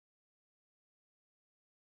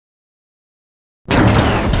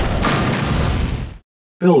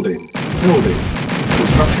 Building. Building.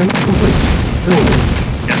 Construction complete. Building.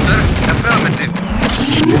 Yes, sir. Affirmative.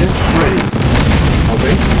 Unit ready. Our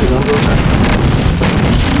base is under attack.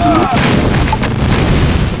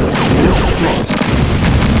 Unit lost.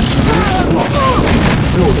 Unit lost.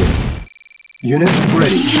 Building. Unit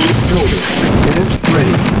ready. Building. Unit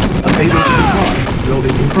ready. Unable to comply.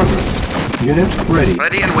 Building in progress. Unit ready.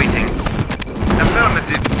 Ready and waiting.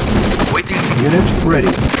 Affirmative. Waiting for Unit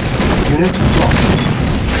ready. Unit lost.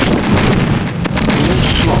 Unit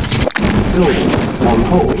lost. Building. On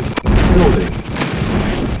hold. Building.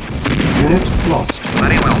 Unit lost.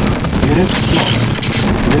 very well. Unit lost.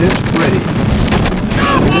 Unit ready.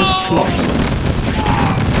 Unit lost.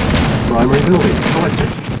 Primary building selected.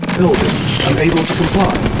 Building. Unable to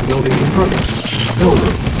comply. Building in progress.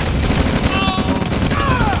 Building.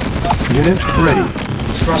 Unit ready.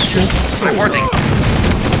 Structure sold. Reporting.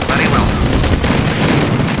 Very well.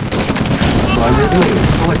 Primary building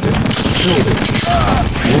selected. Building.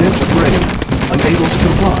 Unit ready. Unable to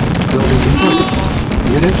comply. Building in progress.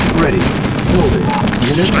 Unit ready. Building.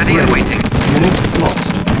 Unit Ready and waiting. Unit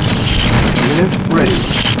lost. Unit ready.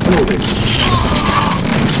 Building.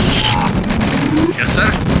 Yes, sir.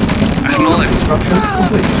 Acknowledged. Construction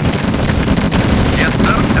complete. Yes,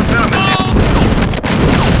 sir. Affirmative.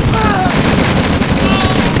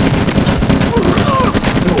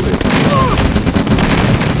 Building.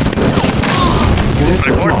 Unit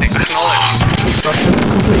Reporting. lost. Acknowledged. Construction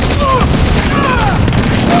complete.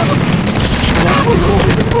 Select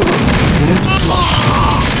reporting. Unit lost.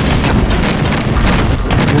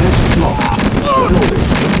 Unit lost. Building.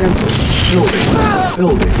 Cancel. Building.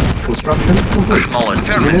 Building. Construction complete. Acknowledge. Unit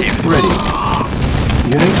Affirmative. ready.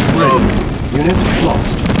 Unit ready. Unit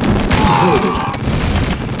lost. Building.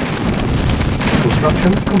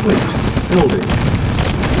 Construction complete. Building.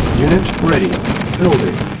 Unit ready.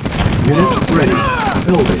 Building. Unit ready.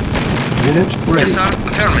 Building. Unit ready. Yes, sir.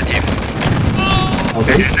 Affirmative. Our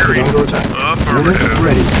base is under attack. Unit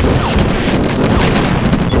ready.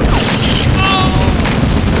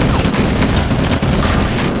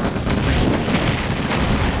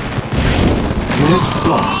 Unit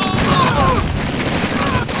lost.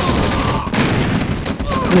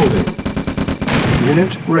 Building.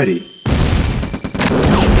 Unit ready.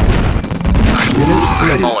 Unit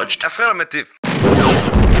ready. Acknowledged. Affirmative.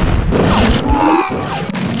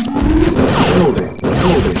 Building.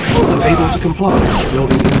 Building. Unable to comply.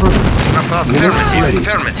 Building in progress. Unit ready.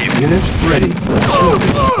 Affirmative. Unit ready.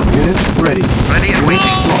 Building. Unit ready. Ready and Unit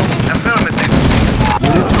waiting. lost. Affirmative.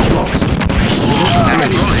 Unit lost. Unit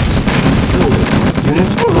ready. Acknowledged. Building. Unit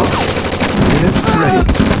lost. Unit ready.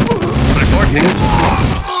 Reporting. Unit lost.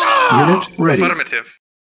 Unit ready. Affirmative.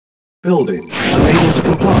 Building. Unable to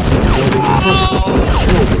comply. Building in progress.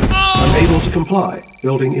 Building. Unable to comply.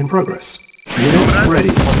 Building in progress. Unit ready.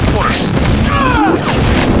 Of course.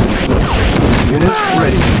 Unit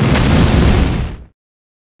ready.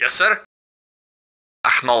 Yes, sir.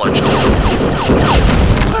 Acknowledged.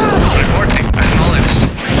 Reporting. Acknowledged.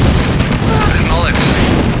 Acknowledged.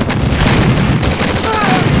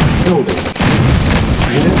 Building.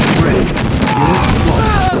 Unit ready. Unit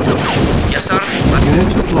lost. Yes, sir.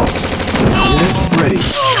 Unit lost. Unit ready.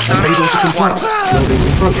 Unable to comply. Building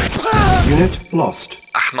in progress. Unit lost.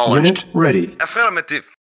 Acknowledged. Unit ready. Affirmative.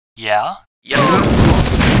 Yeah. Yes, sir. Unit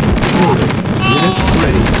lost. Building. Unit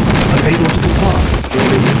ready. Unable to comply.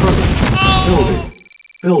 Building in progress. Building.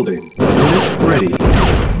 Building. Unit ready.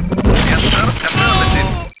 Yes, sir. Affirmative.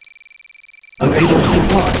 Unable to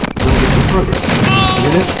comply. Building in progress.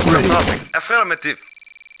 Unit ready. Copy. Affirmative.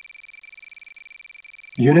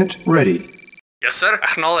 Unit ready. Yes, sir.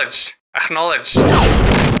 Acknowledged. Acknowledged.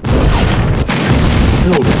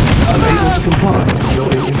 Building. Unable to comply.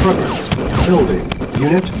 Building in progress. Building.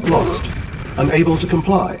 Unit lost. Unable to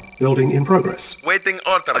comply. Building in progress. Waiting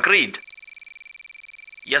order. Agreed.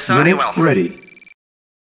 Yes, sir. Very Unit well. ready.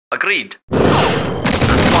 Agreed.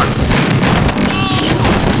 At once.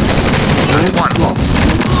 Unit once. lost.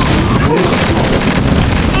 Unit lost.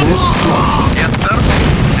 Unit lost. Yes, sir.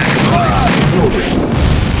 Acknowledged. Building.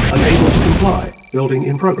 Unable to comply. Building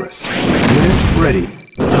in progress. Unit ready.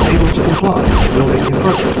 Unable to comply. Building in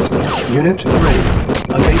progress. Unit ready.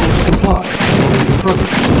 Unable to comply. Building in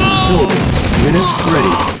progress. Building. Unit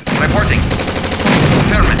ready. Reporting.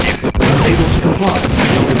 Affirmative. Unable to comply.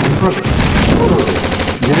 Building in progress. Building.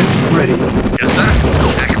 Unit ready. Yes, sir.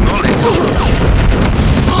 Acknowledged.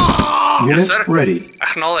 Unit sir. ready.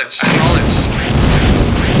 Acknowledged. Acknowledged.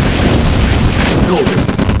 Building.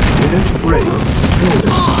 Unit ready.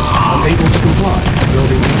 Building. Unable to comply.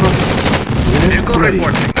 Building in progress. Unit Vehicle ready.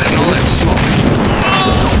 reporting. Acknowledged. Lost.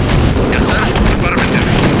 Yes, sir. Affirmative.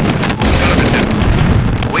 Affirmative.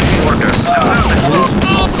 Waiting orders. Unit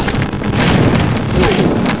lost. Building.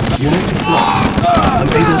 Unit lost.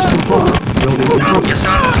 Unable to comply. Building in progress. Yes,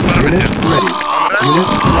 sir. Unit Affirmative. ready. Unit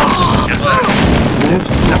lost. Yes, sir. Unit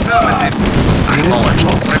lost. Affirmative. Unit Acknowledged.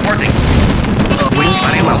 lost. Reporting. Unit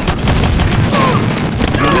Very well. lost.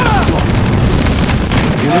 Unit lost.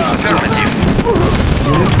 Unit Affirmative.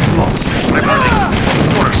 Unit lost. Reporting. Of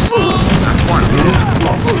course. At one. Unit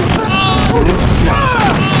lost. Unit lost.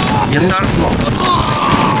 Yes, sir. Unit lost.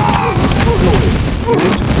 Building.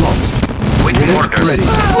 Unit lost. Waiting Unit orders. ready.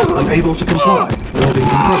 Unable to comply. Building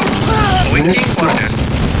in progress. Unit Waiting lost. orders.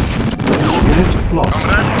 Unit lost.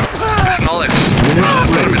 Acknowledged. Unit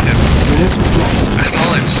ready. Affirmative. Unit lost.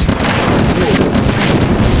 Acknowledged. Building.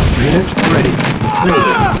 Unit ready.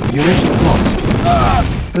 Building. Unit lost.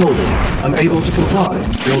 Building. Unable to comply.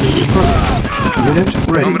 Building in progress. Unit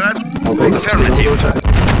ready. Comrade. Our base is under Affirmative. attack.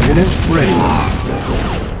 Unit ready.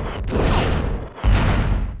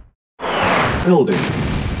 Building.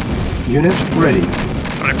 Unit ready.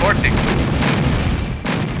 Reporting.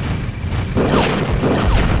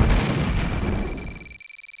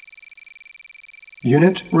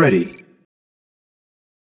 Unit ready.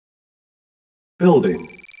 Building.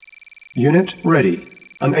 Unit ready.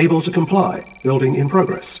 Unable to comply. Building in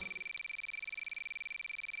progress.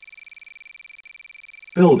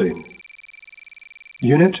 Building.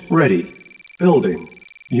 Unit ready. Building.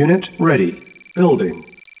 Unit ready. Building.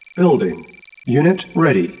 Building. Unit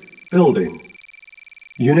ready. Building.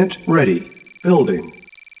 Unit ready. Building.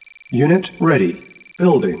 Unit ready.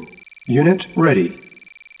 Building. Unit ready.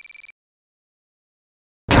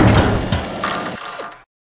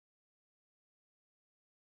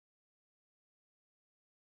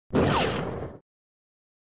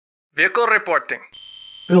 Vehicle reporting.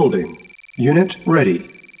 Building. Unit ready.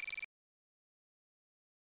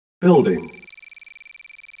 Building.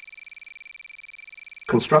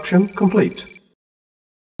 Construction complete.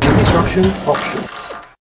 Construction options.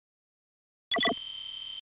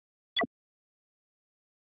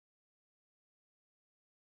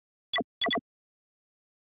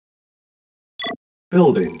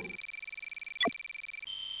 Building.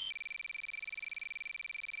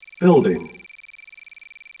 Building.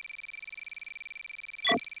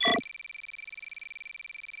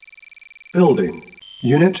 Building.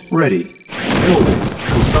 Unit ready. Building.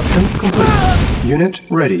 Construction complete. Unit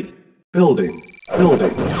ready. Building.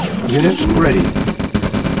 Building. Unit ready.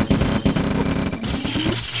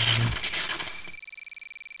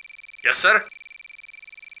 Yes, sir.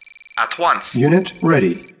 At once. Unit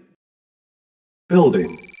ready.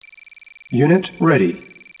 Building. Unit ready.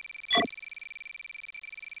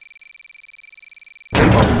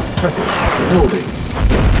 Prepping. Building.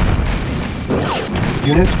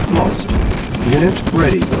 Unit lost. Unit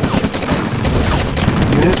ready.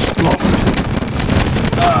 Unit lost.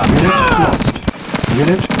 Unit lost.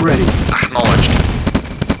 Unit ready. Acknowledged.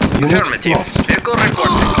 Unit Affirmative. lost. Vehicle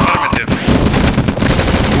reporting. Affirmative.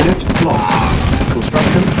 Unit lost.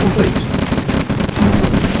 Construction complete.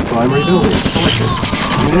 Primary building selected.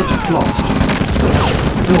 Unit lost.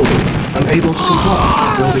 Building. Unable to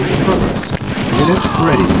comply. Building in progress. Unit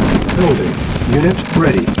ready. Building. Unit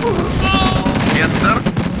ready. Yes, sir.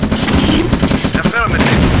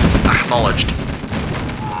 Affirmative. Acknowledged.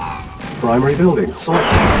 Primary building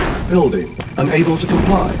selected. Building. Unable to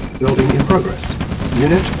comply. Building in progress.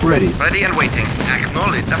 Unit ready. Ready and waiting.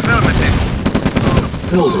 Acknowledge. Affirmative.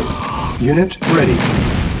 Building. Unit ready.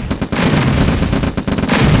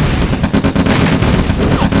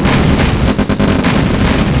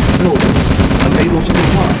 Building. Unable to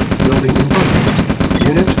comply. Building in progress.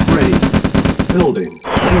 Unit ready. Building.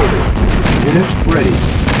 Building. Unit ready.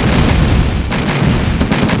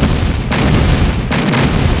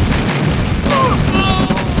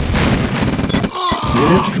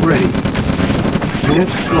 Unit ready. Unit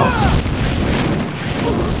lost.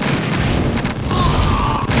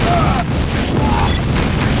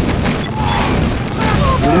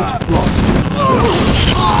 Unit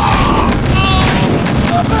lost.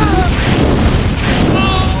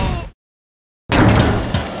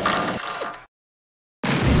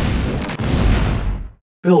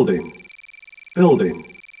 Building. Building.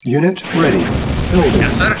 Unit ready. Building.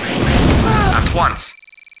 Yes, sir. At once.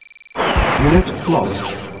 Unit lost.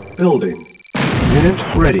 Building. Unit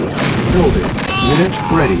ready. Building. Unit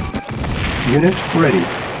ready. Unit ready.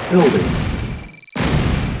 Building.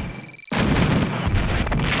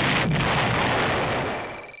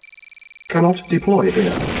 Cannot deploy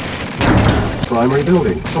here. Primary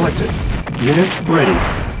building selected. Unit ready.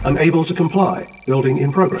 Unable to comply. Building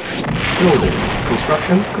in progress. Building.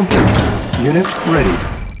 Construction complete. Unit ready.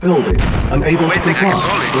 Building. Unable to Waiting, comply.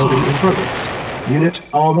 acknowledged. Building in progress. Unit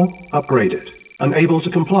armor upgraded. Unable to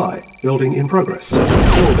comply. Building in progress.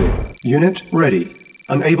 Building. Unit ready.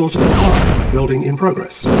 Unable to comply. Building in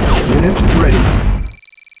progress. Unit ready.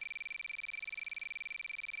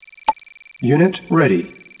 Unit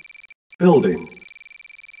ready. Building.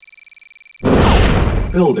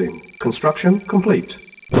 Building. Construction complete.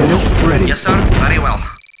 Unit ready. Yes, sir. Very well.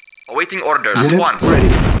 Awaiting orders. At Unit once. ready.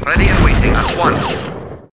 Ready and waiting. At once.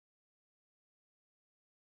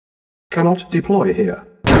 Cannot deploy here.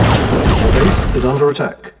 Our base is under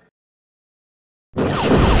attack.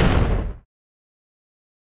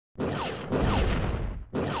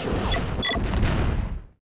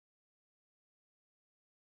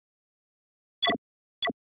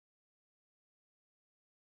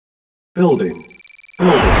 Building.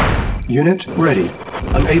 Building. Unit ready.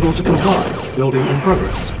 Unable to comply. Building in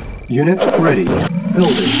progress. Unit ready.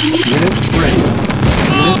 Building. Unit ready.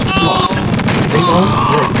 Unit lost. A-bomb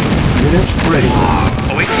ready. Unit ready.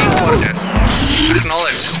 Awaiting orders.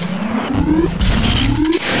 Acknowledged.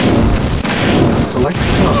 Select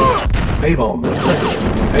target. A-bomb prepping.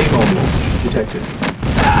 A-bomb launch detected.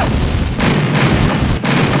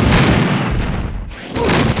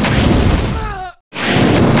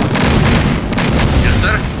 Yes,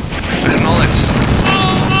 sir. Acknowledged.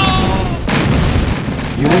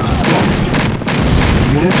 Unit lost.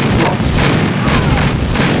 Unit lost.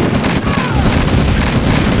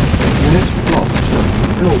 Unit lost.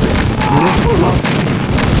 Building. Unit lost.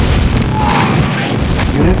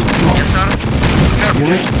 Unit lost. Yes, sir. Affirmative.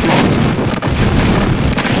 Unit lost.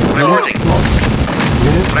 Reporting. Unit lost.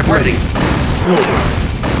 Unit Reporting. ready. Building.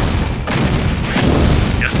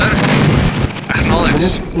 Yes, sir. Acknowledged.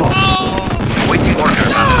 Unit lost. Waiting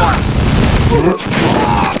orders. At once. Unit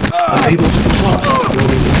lost. Unable to comply.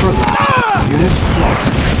 Building in progress. Unit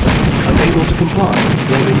lost. Unable to comply.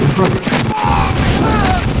 Building in progress.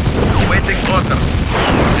 Awaiting order.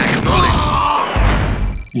 Acknowledged.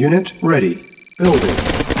 Unit ready. Building.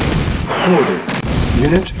 Building.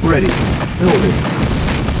 Unit ready. Building.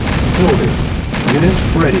 Building. Unit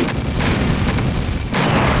ready.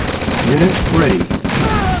 Unit ready.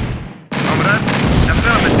 Comrade,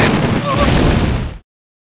 affirmative.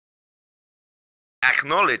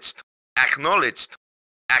 Acknowledged. Acknowledged.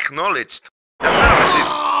 Acknowledged. Affirmative.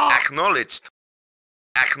 Acknowledged.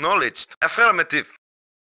 Acknowledged. Affirmative.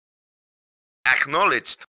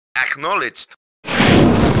 Acknowledged. Acknowledged.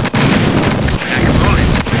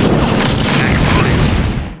 Acknowledged. Acknowledged.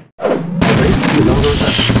 The base is under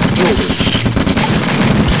attack. Building.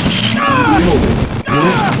 Building.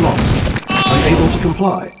 Unit lost. Unable to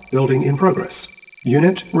comply. Building in progress.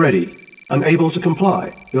 Unit ready. Unable to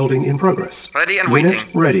comply. Building in progress. Ready and Unit waiting.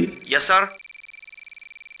 ready. Yes, sir.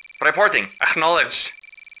 Reporting. Acknowledged.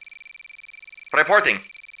 Reporting.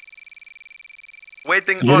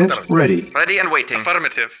 Waiting Unit order. ready. Ready and waiting.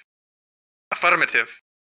 Affirmative. Affirmative.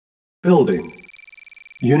 Building.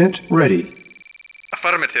 Unit ready.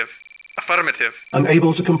 Affirmative. Affirmative.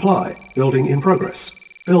 Unable to comply. Building in progress.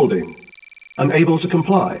 Building. Unable to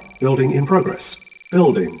comply. Building in progress.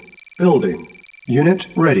 Building. Building. Unit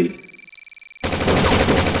ready.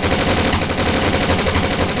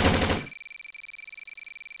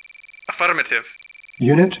 Affirmative.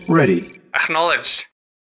 Unit ready. Acknowledged.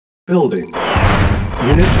 Building.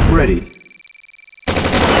 Unit ready.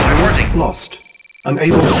 Reporting. Lost.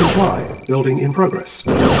 Unable to comply. Building in progress.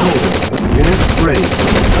 Building. Unit ready.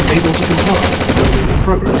 Unable to comply. Building in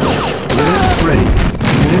progress. Unit ready.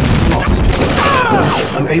 Unit lost.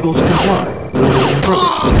 Unable to comply. Building in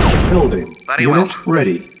progress. Building. Very Unit well.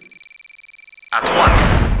 ready. At once.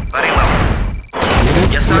 Very well.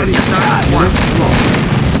 Unit Yes, sir. ready. Yes, sir. At Unit once. lost.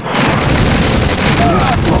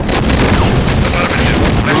 Unit lost. Affirmative.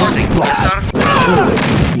 Reporting. Lost. Yes, sir. Building.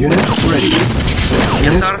 Unit ready. Yes,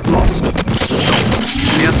 Unit sir. lost.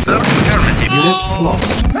 Yes, sir. Affirmative. Unit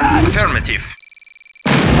lost. Affirmative.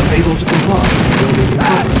 Unable to comply. Building in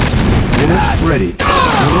progress. Unit ready.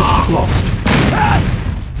 Unit lost.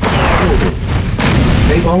 Building.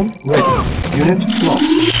 A-bomb ready. Unit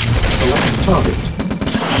lost. Select target.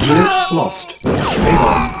 Unit lost.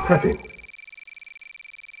 A-bomb prepping.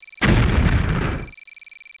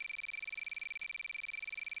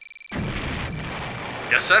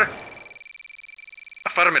 Yes, sir.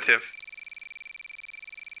 Affirmative.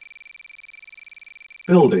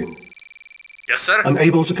 Building. Yes, sir.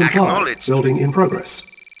 Unable to comply. Acknowledged. Building in progress.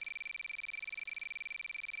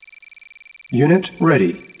 Unit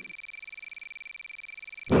ready.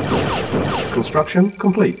 Construction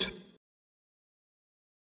complete.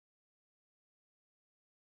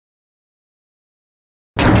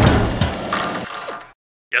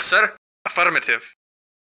 Yes, sir. Affirmative.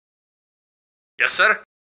 Yes, sir.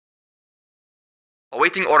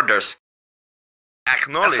 Awaiting orders.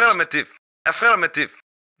 Acknowledged. Affirmative. Affirmative.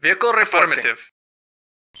 Vehicle affirmative.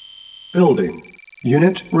 Building.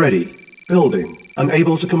 Unit ready. Building.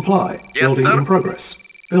 Unable to comply. Yes, Building sir. in progress.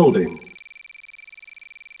 Building.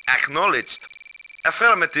 Acknowledged.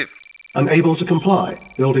 Affirmative. Unable to comply.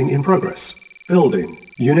 Building in progress. Building.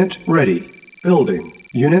 Unit ready. Building.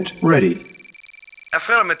 Unit ready.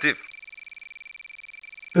 Affirmative.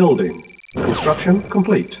 Building. Construction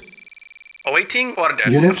complete. Awaiting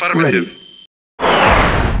orders. Unit Affirmative. ready.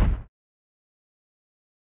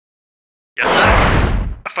 Yes, sir.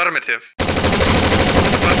 Affirmative.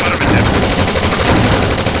 Affirmative.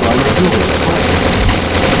 Primary building selected.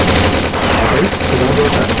 Our base is under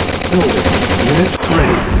attack. Building. Unit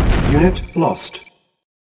ready. Unit lost.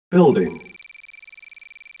 Building.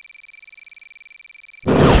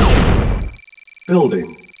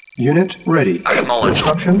 Building. Unit ready. Acknowledged.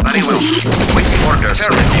 Construction Very well. complete. Awaiting orders.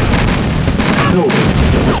 Affirmative. Building.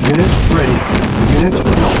 Unit ready. Unit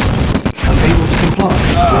lost. Unable to comply.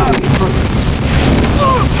 Building in progress.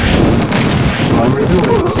 Primary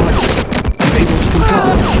building selected. Unable to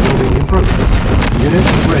comply. Building in progress. Unit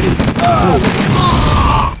ready. Building.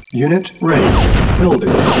 Unit ready. Building.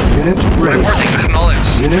 Unit ready. Reporting.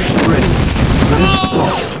 Acknowledged. Unit ready. Unit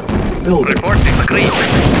lost. Building. Reporting. Agreed.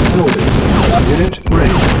 Building. Unit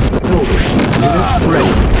ready. Building. Unit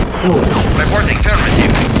ready. Building. Reporting.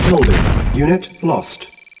 Affirmative. Building. Unit lost.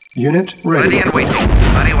 Unit ready. Ready and waiting.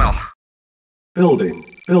 Very well. Building.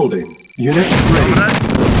 Building. Unit ready.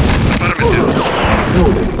 Affirmative.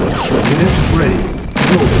 Building. Unit ready.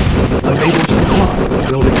 Building. Unable to comply.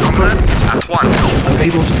 Building in progress. At once.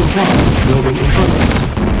 Unable to comply. Building in progress.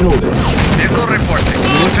 Building. Vehicle reporting.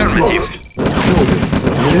 Unit Affirmative. lost. Building.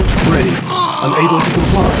 Unit ready. Unable to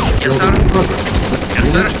comply. Yes, Building sir. in progress.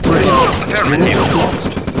 Yes, sir. Unit ready. Affirmative. Unit lost.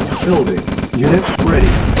 Building. Unit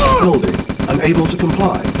ready. Building. Unable to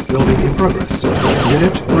comply. Building in progress.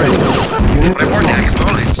 Unit ready. Unit Reporting lost.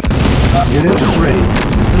 Acknowledged. Unit ready.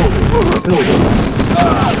 Building. Building.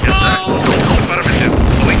 Yes, sir. Affirmative.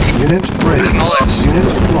 Awaiting. Unit ready. Acknowledged. Unit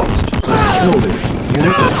lost. Building.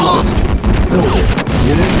 Unit lost. Building.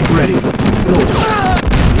 Unit ready. Building.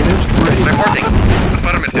 Unit ready. Reporting.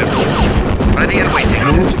 Affirmative. Ready and waiting.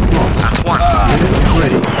 Unit lost. At once. Unit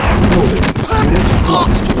ready. Building. Unit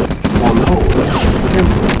lost. On hold.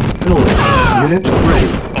 Cancel. Building. Unit ready.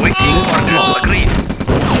 Awaiting Unit orders. lost. Agreed.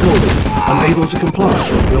 Building. Unable to comply.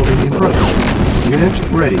 Building in progress. Unit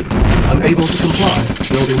ready. Unable to comply.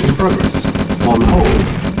 Building in progress. On hold.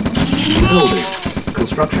 Building.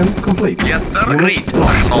 Construction complete. Yes, sir. Unit Agreed.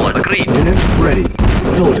 lost. Acknowledged. Agreed. Unit ready.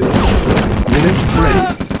 Building. Unit ready.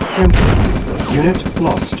 Cancel. Unit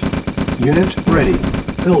lost. Unit ready.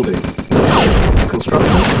 Building.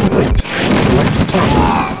 Construction complete. Select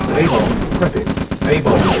target. A-bomb prepping.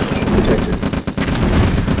 A-bomb launch detected.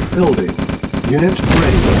 Building. Unit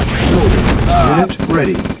ready. Building. Unit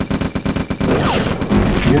ready.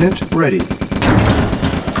 Unit ready.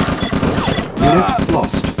 Unit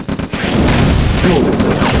lost. Building.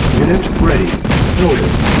 Unit ready.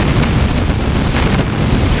 Building.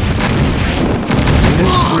 Unit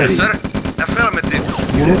ready. Yes, sir. Affirmative.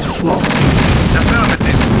 Unit lost.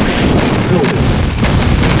 Affirmative. Building.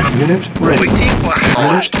 Unit ready. Awaiting or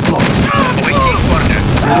acknowledged. Unit lost. Awaiting orders.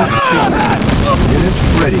 Unit lost. Unit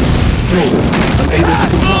ready. Building. Unable to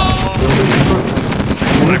comply. Building in progress.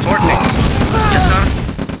 Unit Reporting. lost. Yes, sir.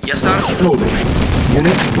 Yes, sir. Building.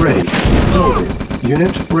 Unit ready. Building.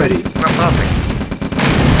 Unit ready. Reporting.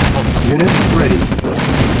 Unit ready.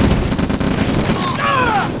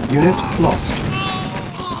 Unit lost.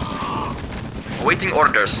 Awaiting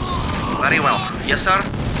orders. Very well. Yes, sir.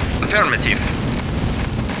 Affirmative.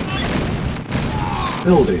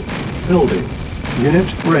 Building. Building.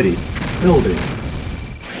 Unit ready. Building.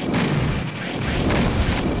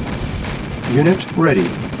 Unit ready.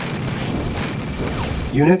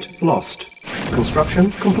 Unit lost.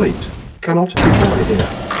 Construction complete. Cannot deploy here.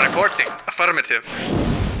 Reporting. Affirmative.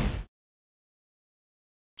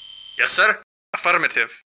 Yes, sir.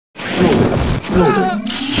 Affirmative. Building. Building.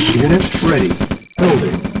 Unit ready.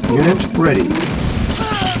 Building. Unit ready.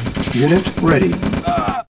 Unit ready.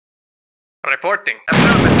 Reporting.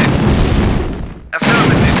 Affirmative.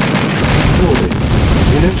 Affirmative. Building.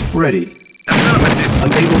 Unit ready. Affirmative.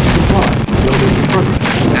 Unable to comply. Building in progress.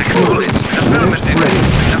 Acknowledged. Unit Affirmative. ready.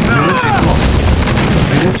 Unit Affirmative. lost.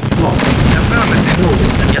 Unit lost. Affirmative.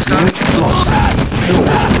 Building. Yes, sir. Unit lost.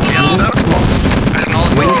 Building. Yes, Unit sir. lost.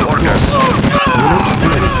 Acknowledge waiting orders. Unit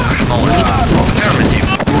ready. Acknowledged. Unit lost. Affirmative.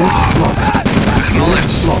 Unit lost.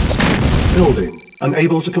 Acknowledged. Unit lost. Building.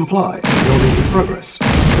 Unable to comply. Building in progress.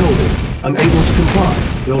 Building. Unable to comply.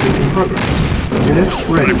 Building in progress. Unit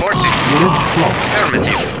ready. Reporting. Unit lost.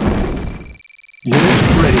 Affirmative. Unit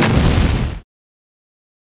ready.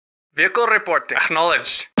 Vehicle reporting.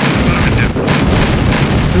 Acknowledged. Affirmative.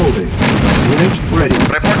 Building. Unit ready.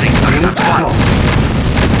 Reporting. Unit At once.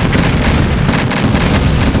 lost.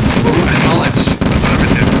 Acknowledged.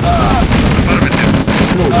 Affirmative. Affirmative.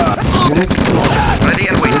 Building. Unit lost. Ready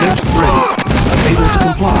and waiting. Unit ready. Unable to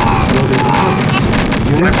comply. Building in progress.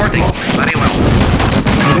 Unit Reporting. lost. Very well.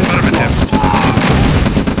 Unit Affirmative. lost.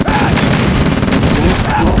 Unit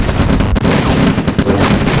lost.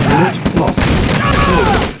 Unit lost.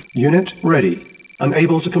 Building. Unit ready.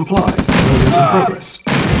 Unable to comply. Building in progress.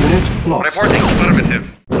 Unit lost. Reporting. Affirmative.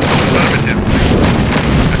 Affirmative.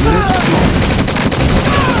 Unit lost.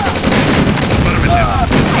 Affirmative.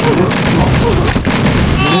 Unit lost.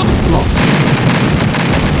 Unit lost.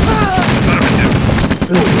 Affirmative.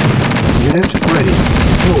 Building. Unit ready.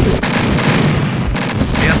 Building.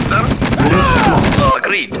 Yes, sir. Unit lost.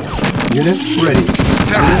 Agreed. Unit ready.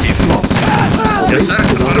 Affirmative. Unit lost. Yes, Base sir.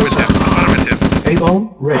 is under attack. Affirmative. Affirmative. A-bomb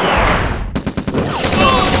ready.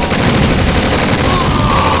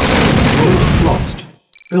 Unit lost.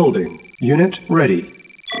 Building. Unit ready.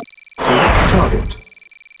 Select target.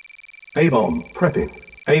 A-bomb prepping.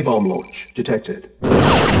 A-bomb launch detected.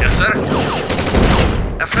 Yes, sir.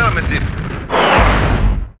 Affirmative.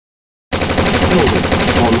 Building.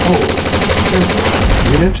 On hold. Cancel.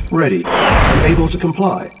 Unit ready. Unable to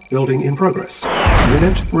comply. Building in progress.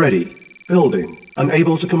 Unit ready. Building.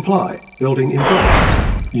 Unable to comply. Building in progress.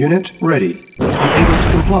 Unit ready. Unable to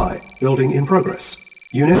comply. Building in progress.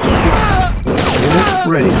 Unit lost. Unit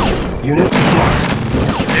ready. Unit lost.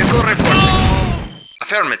 Vehicle reporting.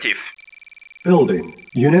 Affirmative. Building.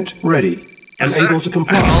 Unit ready. Yes, Unable sir. to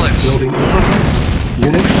comply. Acknowledged. Building in progress.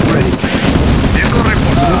 Unit ready. Vehicle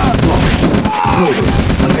reporting. Unit lost. Building.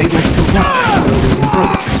 Unable to comply. Building in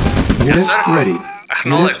progress. Unit Yes, sir. ready.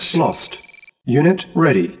 Acknowledged. Unit lost. Unit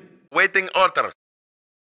ready. Waiting orders.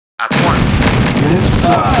 At once. Unit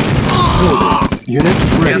lost. Building. Unit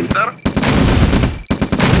ready. Yes, sir.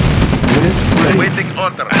 Unit ready. Waiting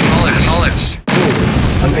order. Acknowledged. Building.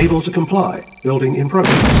 Unable to comply. Building in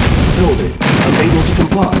progress. Building. Unable to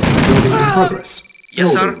comply. Building in progress.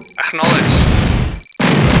 Yes, sir. Building. Acknowledged.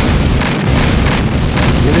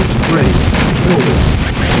 Unit ready. Building.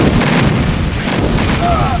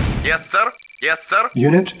 Yes, sir. Yes, sir.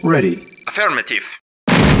 Unit ready. Affirmative.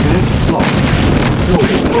 Unit lost.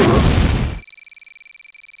 Building.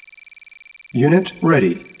 Unit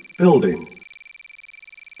ready. Building.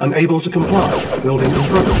 Unable to comply. Building in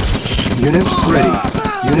progress. Unit ready.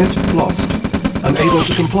 Unit lost. Unable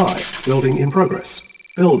to comply. Building in progress.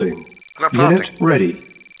 Building. Unit ready.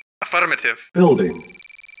 Affirmative. Building.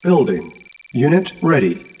 Building. Unit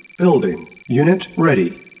ready. Building. Unit ready.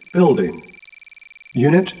 Building.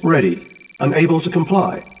 Unit ready. Unable to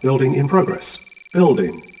comply. Building in progress.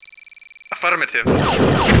 Building. Affirmative.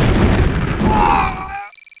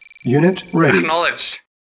 Unit ready. Acknowledged.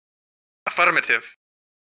 Affirmative.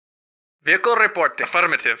 Vehicle reporting.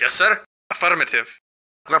 Affirmative. Yes, sir. Affirmative.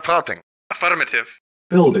 Reporting. Affirmative.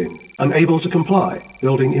 Building. Unable to comply.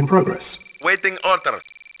 Building in progress. Waiting orders.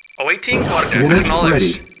 Awaiting orders. Unit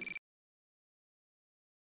Acknowledged. ready.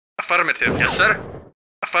 Affirmative. Yes, sir.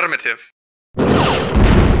 Affirmative.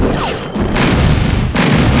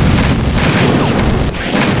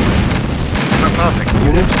 Reporting.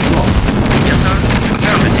 Unit lost. Yes, sir.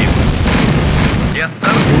 Affirmative. Yes,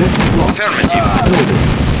 sir. Unit lost. Affirmative. Building.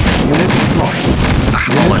 Unit lost.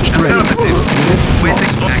 Acknowledged. Unit ready. Affirmative. Unit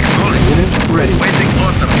Waiting lost. acknowledged. Unit ready. Waiting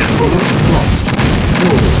order. Yes, sir. Unit lost.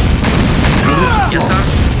 Building. Unit Yes, sir. lost.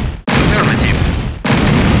 Affirmative.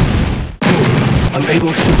 Building.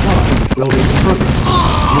 Unable to comply. Building in progress.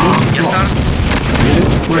 Unit Yes, sir. lost. Unit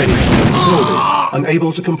ready. Building.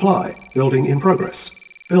 Unable to comply. Building in progress.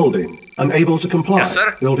 Building. Unable to comply. Yes,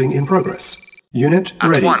 sir. Building in progress. Unit At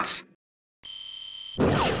ready. once.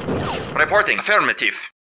 Reporting. Affirmative.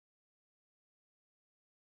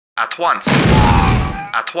 At once.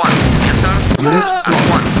 At once. Yes, sir. Unit At lost.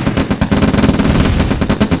 once.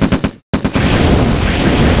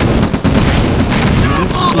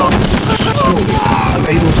 Unit lost. Building.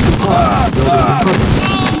 Unable to comply. Building in progress.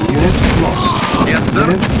 Unit lost. Yes, sir.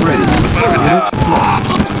 Unit ready. Unit lost.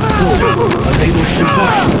 Building. Unable to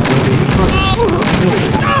comply. Building in progress.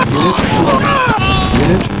 Building. Unit lost.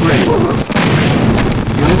 Unit ready.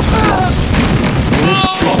 Unit lost. Unit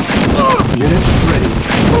lost. Unit ready.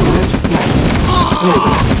 Unit lost.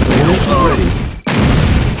 Building. Unit ready.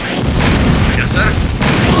 Yes, sir.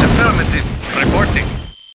 Affirmative. Reporting.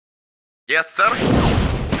 Yes, sir.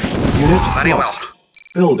 Unit Very well. lost.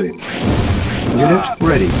 Building. Unit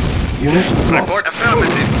ready. Unit Report. lost.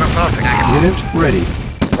 Affirmative. Reporting. Unit ready.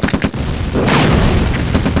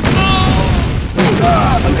 Building.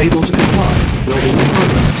 Unable to comply. Building in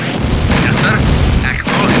progress. Yes, sir.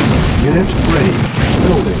 Acknowledged. Unit ready.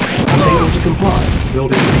 Building. Unable to comply.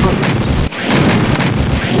 Building in progress.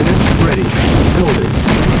 Unit ready. Building.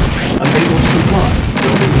 Unable to comply.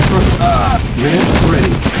 Building in progress. Unit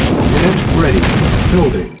ready. Unit ready.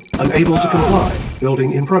 Building. Unable to comply.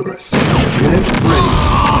 Building in progress. Unit ready.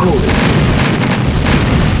 Building.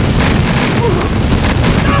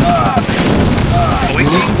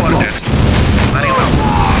 Awaiting Unit orders. lost. Very well.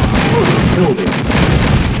 Building.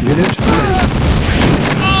 Unit ready.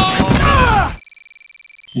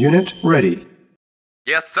 Unit ready.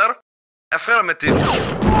 Yes, sir. Affirmative.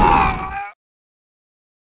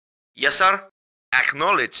 Yes, sir.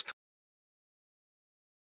 Acknowledged.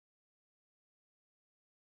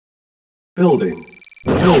 Building.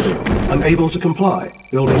 Building. Unable to comply.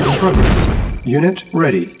 Building in progress. Unit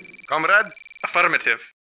ready. Comrade.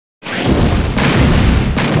 Affirmative.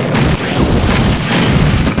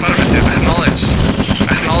 Affirmative. Acknowledged.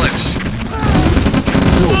 Acknowledged.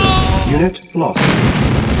 Building. Unit lost.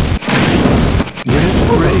 Unit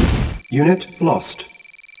ready. Unit lost.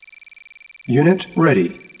 Unit ready.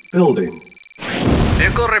 Building.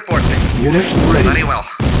 Vehicle reporting. Unit Very ready. well.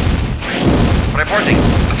 Reporting.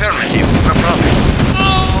 Affirmative. Reporting.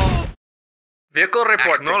 Vehicle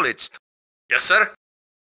reporting. Acknowledged. Yes, sir.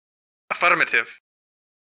 Affirmative.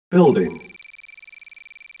 Building.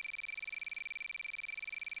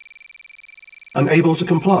 Unable to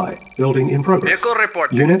comply. Building in progress. Vehicle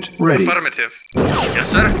reporting. Unit ready. Affirmative. Yes,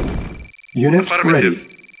 sir. Unit Affirmative.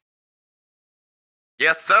 ready.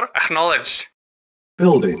 Yes, sir. Acknowledged.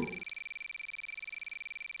 Building.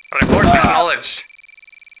 Report acknowledged.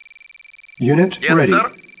 Unit Yes, ready.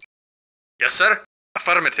 sir. Yes, sir.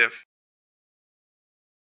 Affirmative.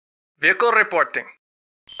 Vehicle reporting.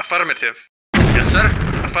 Affirmative. Yes, sir.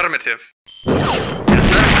 Affirmative. Yes,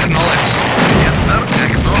 sir. Acknowledged. Yes, sir.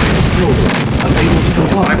 Acknowledged. Building. Unable to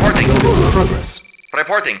comply. Reporting. Building in progress.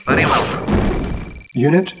 Reporting. Very well.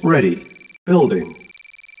 Unit ready. Building.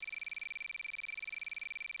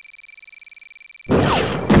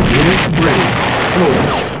 Unit ready. Building.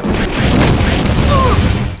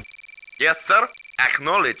 Yes, sir.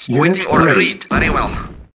 Acknowledged. Unit Waiting order. ready. Read. Very well.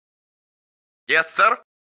 Yes, sir.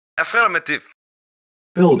 Affirmative.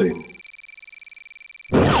 Building.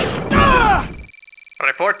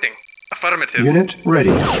 Reporting. Affirmative. Unit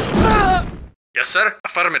ready. Yes, sir.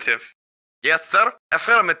 Affirmative. Yes, sir.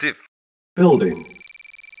 Affirmative. Building.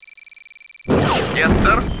 Yes,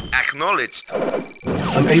 sir. Acknowledged.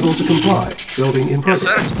 Unable to comply. Building in Yes,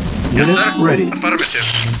 sir. progress. Yes, Unit sir. ready. Affirmative.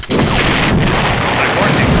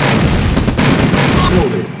 Reporting.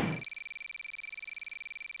 Building.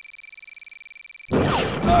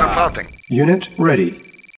 Reporting. Unit ready.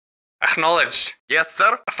 Acknowledged. Yes,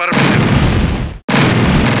 sir. Affirmative.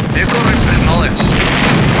 Vehicle acknowledged.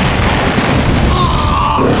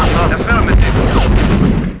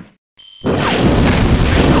 Affirmative.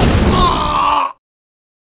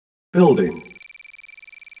 Building.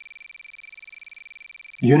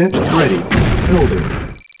 Unit ready.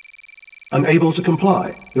 Building. Unable to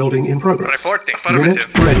comply. Building in progress. Reporting. Unit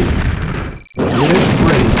Affirmative. ready. Unit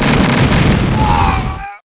ready.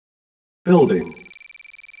 Building.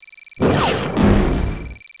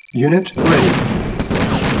 Unit ready.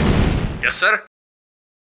 Yes, sir.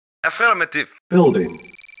 Affirmative.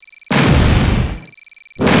 Building.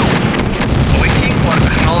 Awaiting or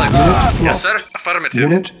acknowledged. Unit Yes, sir. lost. Affirmative.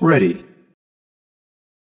 Unit ready.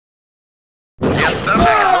 Yes, sir.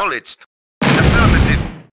 Acknowledged. Affirmative.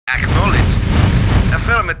 Acknowledged.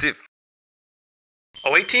 Affirmative.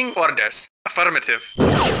 Awaiting orders. Affirmative.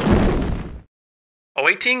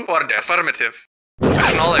 Awaiting orders. Affirmative.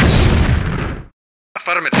 Acknowledged.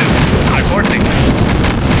 Affirmative. Reporting.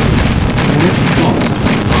 Unit lost.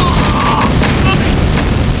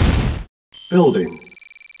 Building.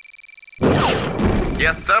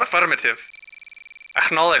 Yes, sir. Affirmative.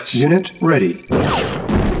 Acknowledged. Unit ready.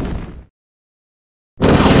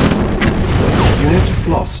 Unit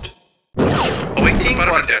lost. Awaiting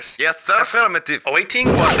orders. Yes, sir. Affirmative. Awaiting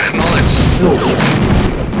orders. Acknowledged. Building.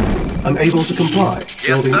 Unable to comply. Yes,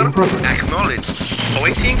 Building sir. in progress. Acknowledged.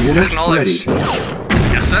 Awaiting. Unit Acknowledged. ready.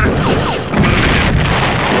 Yes, sir. Affirmative.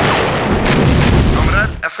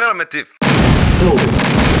 Comrade. Affirmative. Building.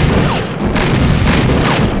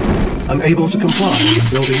 Unable to comply.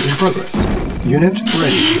 Building in progress. Unit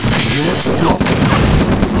ready. Unit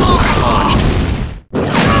lost.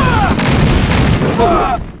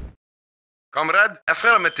 Comrade.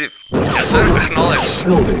 Affirmative. Yes, sir. Acknowledged.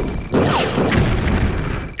 Building.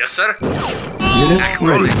 Yes, sir. Unit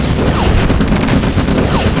ready. Acknowledged.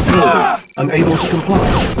 Building. Unable to comply.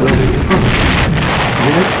 Building in progress.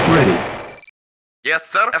 Unit ready. Yes,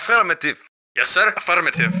 sir. Affirmative. Yes, sir.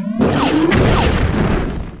 Affirmative.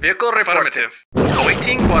 Vehicle affirmative.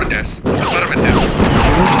 Awaiting orders. Affirmative.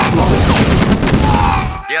 Unit lost.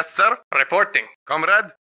 Yes, sir. Reporting.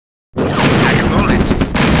 Comrade. Acknowledged.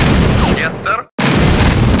 Yes, sir.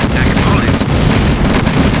 Acknowledged.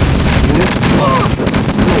 Unit lost.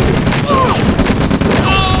 Building.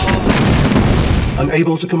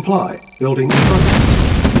 Unable to comply. Building in progress.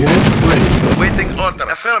 Unit ready. Waiting order.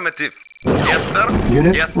 Affirmative. Yes, sir.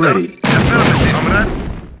 Unit Yes, sir. ready. Affirmative. Comrade.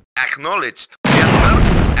 Acknowledged. Yes, sir.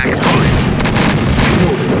 Acknowledged.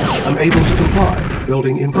 Building. Unable to comply.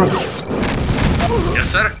 Building in progress. Yes,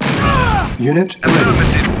 sir. Unit ready.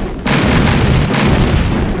 Affirmative.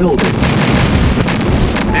 Building.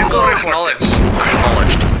 Vehicle acknowledged.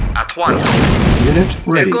 Acknowledged. At once. Unit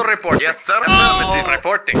ready. Vehicle report. Yes, sir. Affirmative.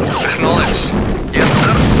 Reporting. Acknowledged. Yes,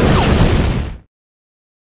 sir.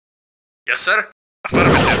 Yes, sir.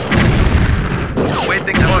 Affirmative.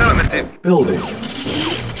 Waiting affirmative. Building.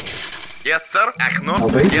 Yes, sir. Our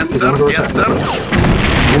Acknowledged. base Yes, is sir. under Yes, attack. sir.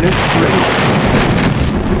 Unit ready.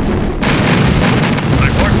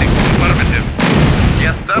 Reporting. Affirmative.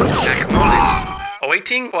 Yes, sir. Acknowledged.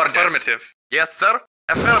 Awaiting orders. Affirmative. Yes, sir.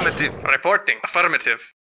 Affirmative. Reporting.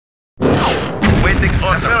 Affirmative. Waiting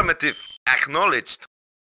order. Affirmative. Acknowledged.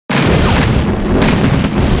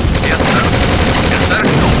 Yes, sir. Yes, sir.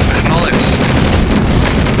 Acknowledged.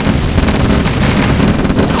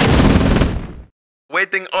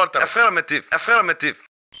 Waiting order. Affirmative. Affirmative.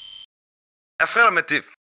 Affirmative.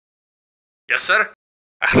 Yes, sir.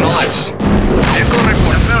 Acknowledged. Vehicle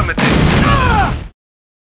report. Affirmative.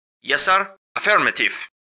 Yes, sir. Affirmative.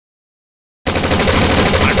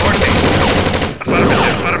 Reporting.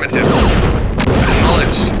 Affirmative.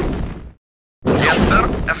 Acknowledged. Yes, sir.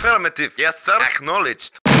 Affirmative. Yes, sir.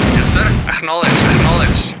 Acknowledged. Yes, sir. Acknowledged.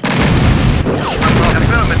 Acknowledged.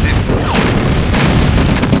 Affirmative.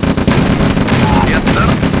 Yes, sir.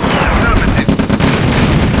 Affirmative.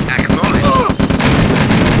 Acknowledged.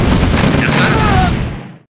 Yes, sir.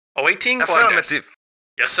 Awaiting orders. Affirmative.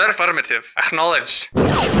 Yes, sir. Affirmative. Acknowledged.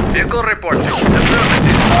 Vehicle reporting.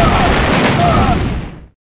 Affirmative.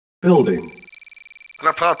 Building.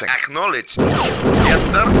 Reporting. Acknowledged. Yes,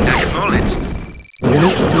 sir. Acknowledged.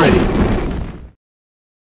 Unit ready.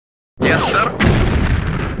 Yes, sir.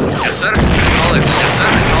 Yes, sir. Acknowledged. Yes, sir.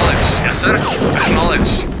 Acknowledged. Yes, sir.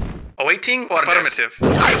 Acknowledged. Awaiting orders. Affirmative.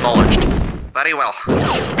 Acknowledged. Very well.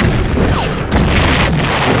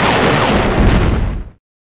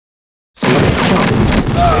 Select target.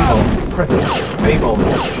 A-bomb prepping. A-bomb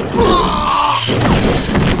launch.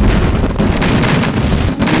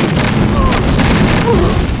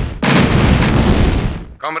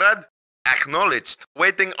 Comrade. Acknowledged.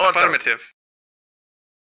 Waiting order. Affirmative.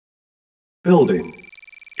 Building.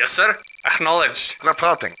 Yes, sir. Acknowledged.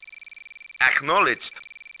 Reporting. Acknowledged.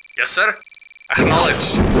 Yes, sir.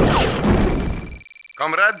 Acknowledged.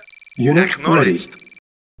 Comrade. Unit ready. Acknowledged.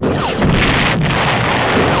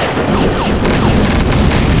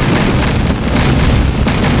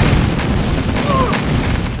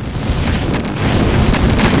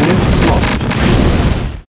 Unit lost.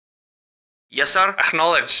 Yes, sir.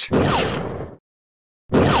 Acknowledged.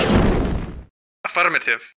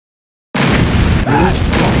 Affirmative. Unit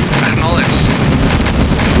lost. Acknowledged.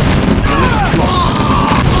 Unit lost.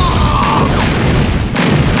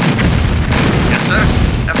 Yes, sir.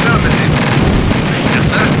 Affirmative. Yes,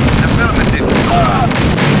 sir. Affirmative.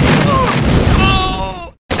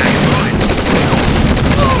 Acknowledged.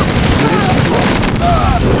 Unit lost.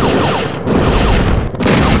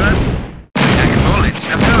 Comrade. Acknowledged.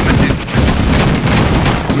 Affirmative.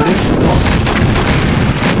 Unit lost.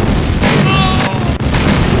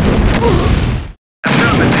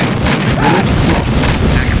 Affirmative. Unit lost.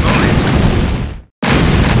 Acknowledged.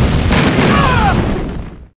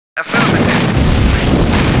 Affirmative.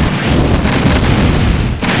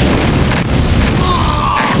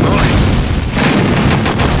 Acknowledged.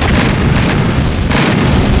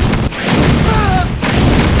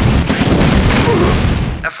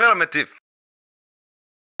 Affirmative.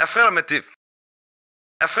 Affirmative.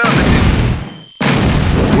 Affirmative.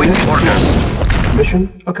 Waiting orders.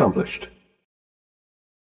 Mission accomplished.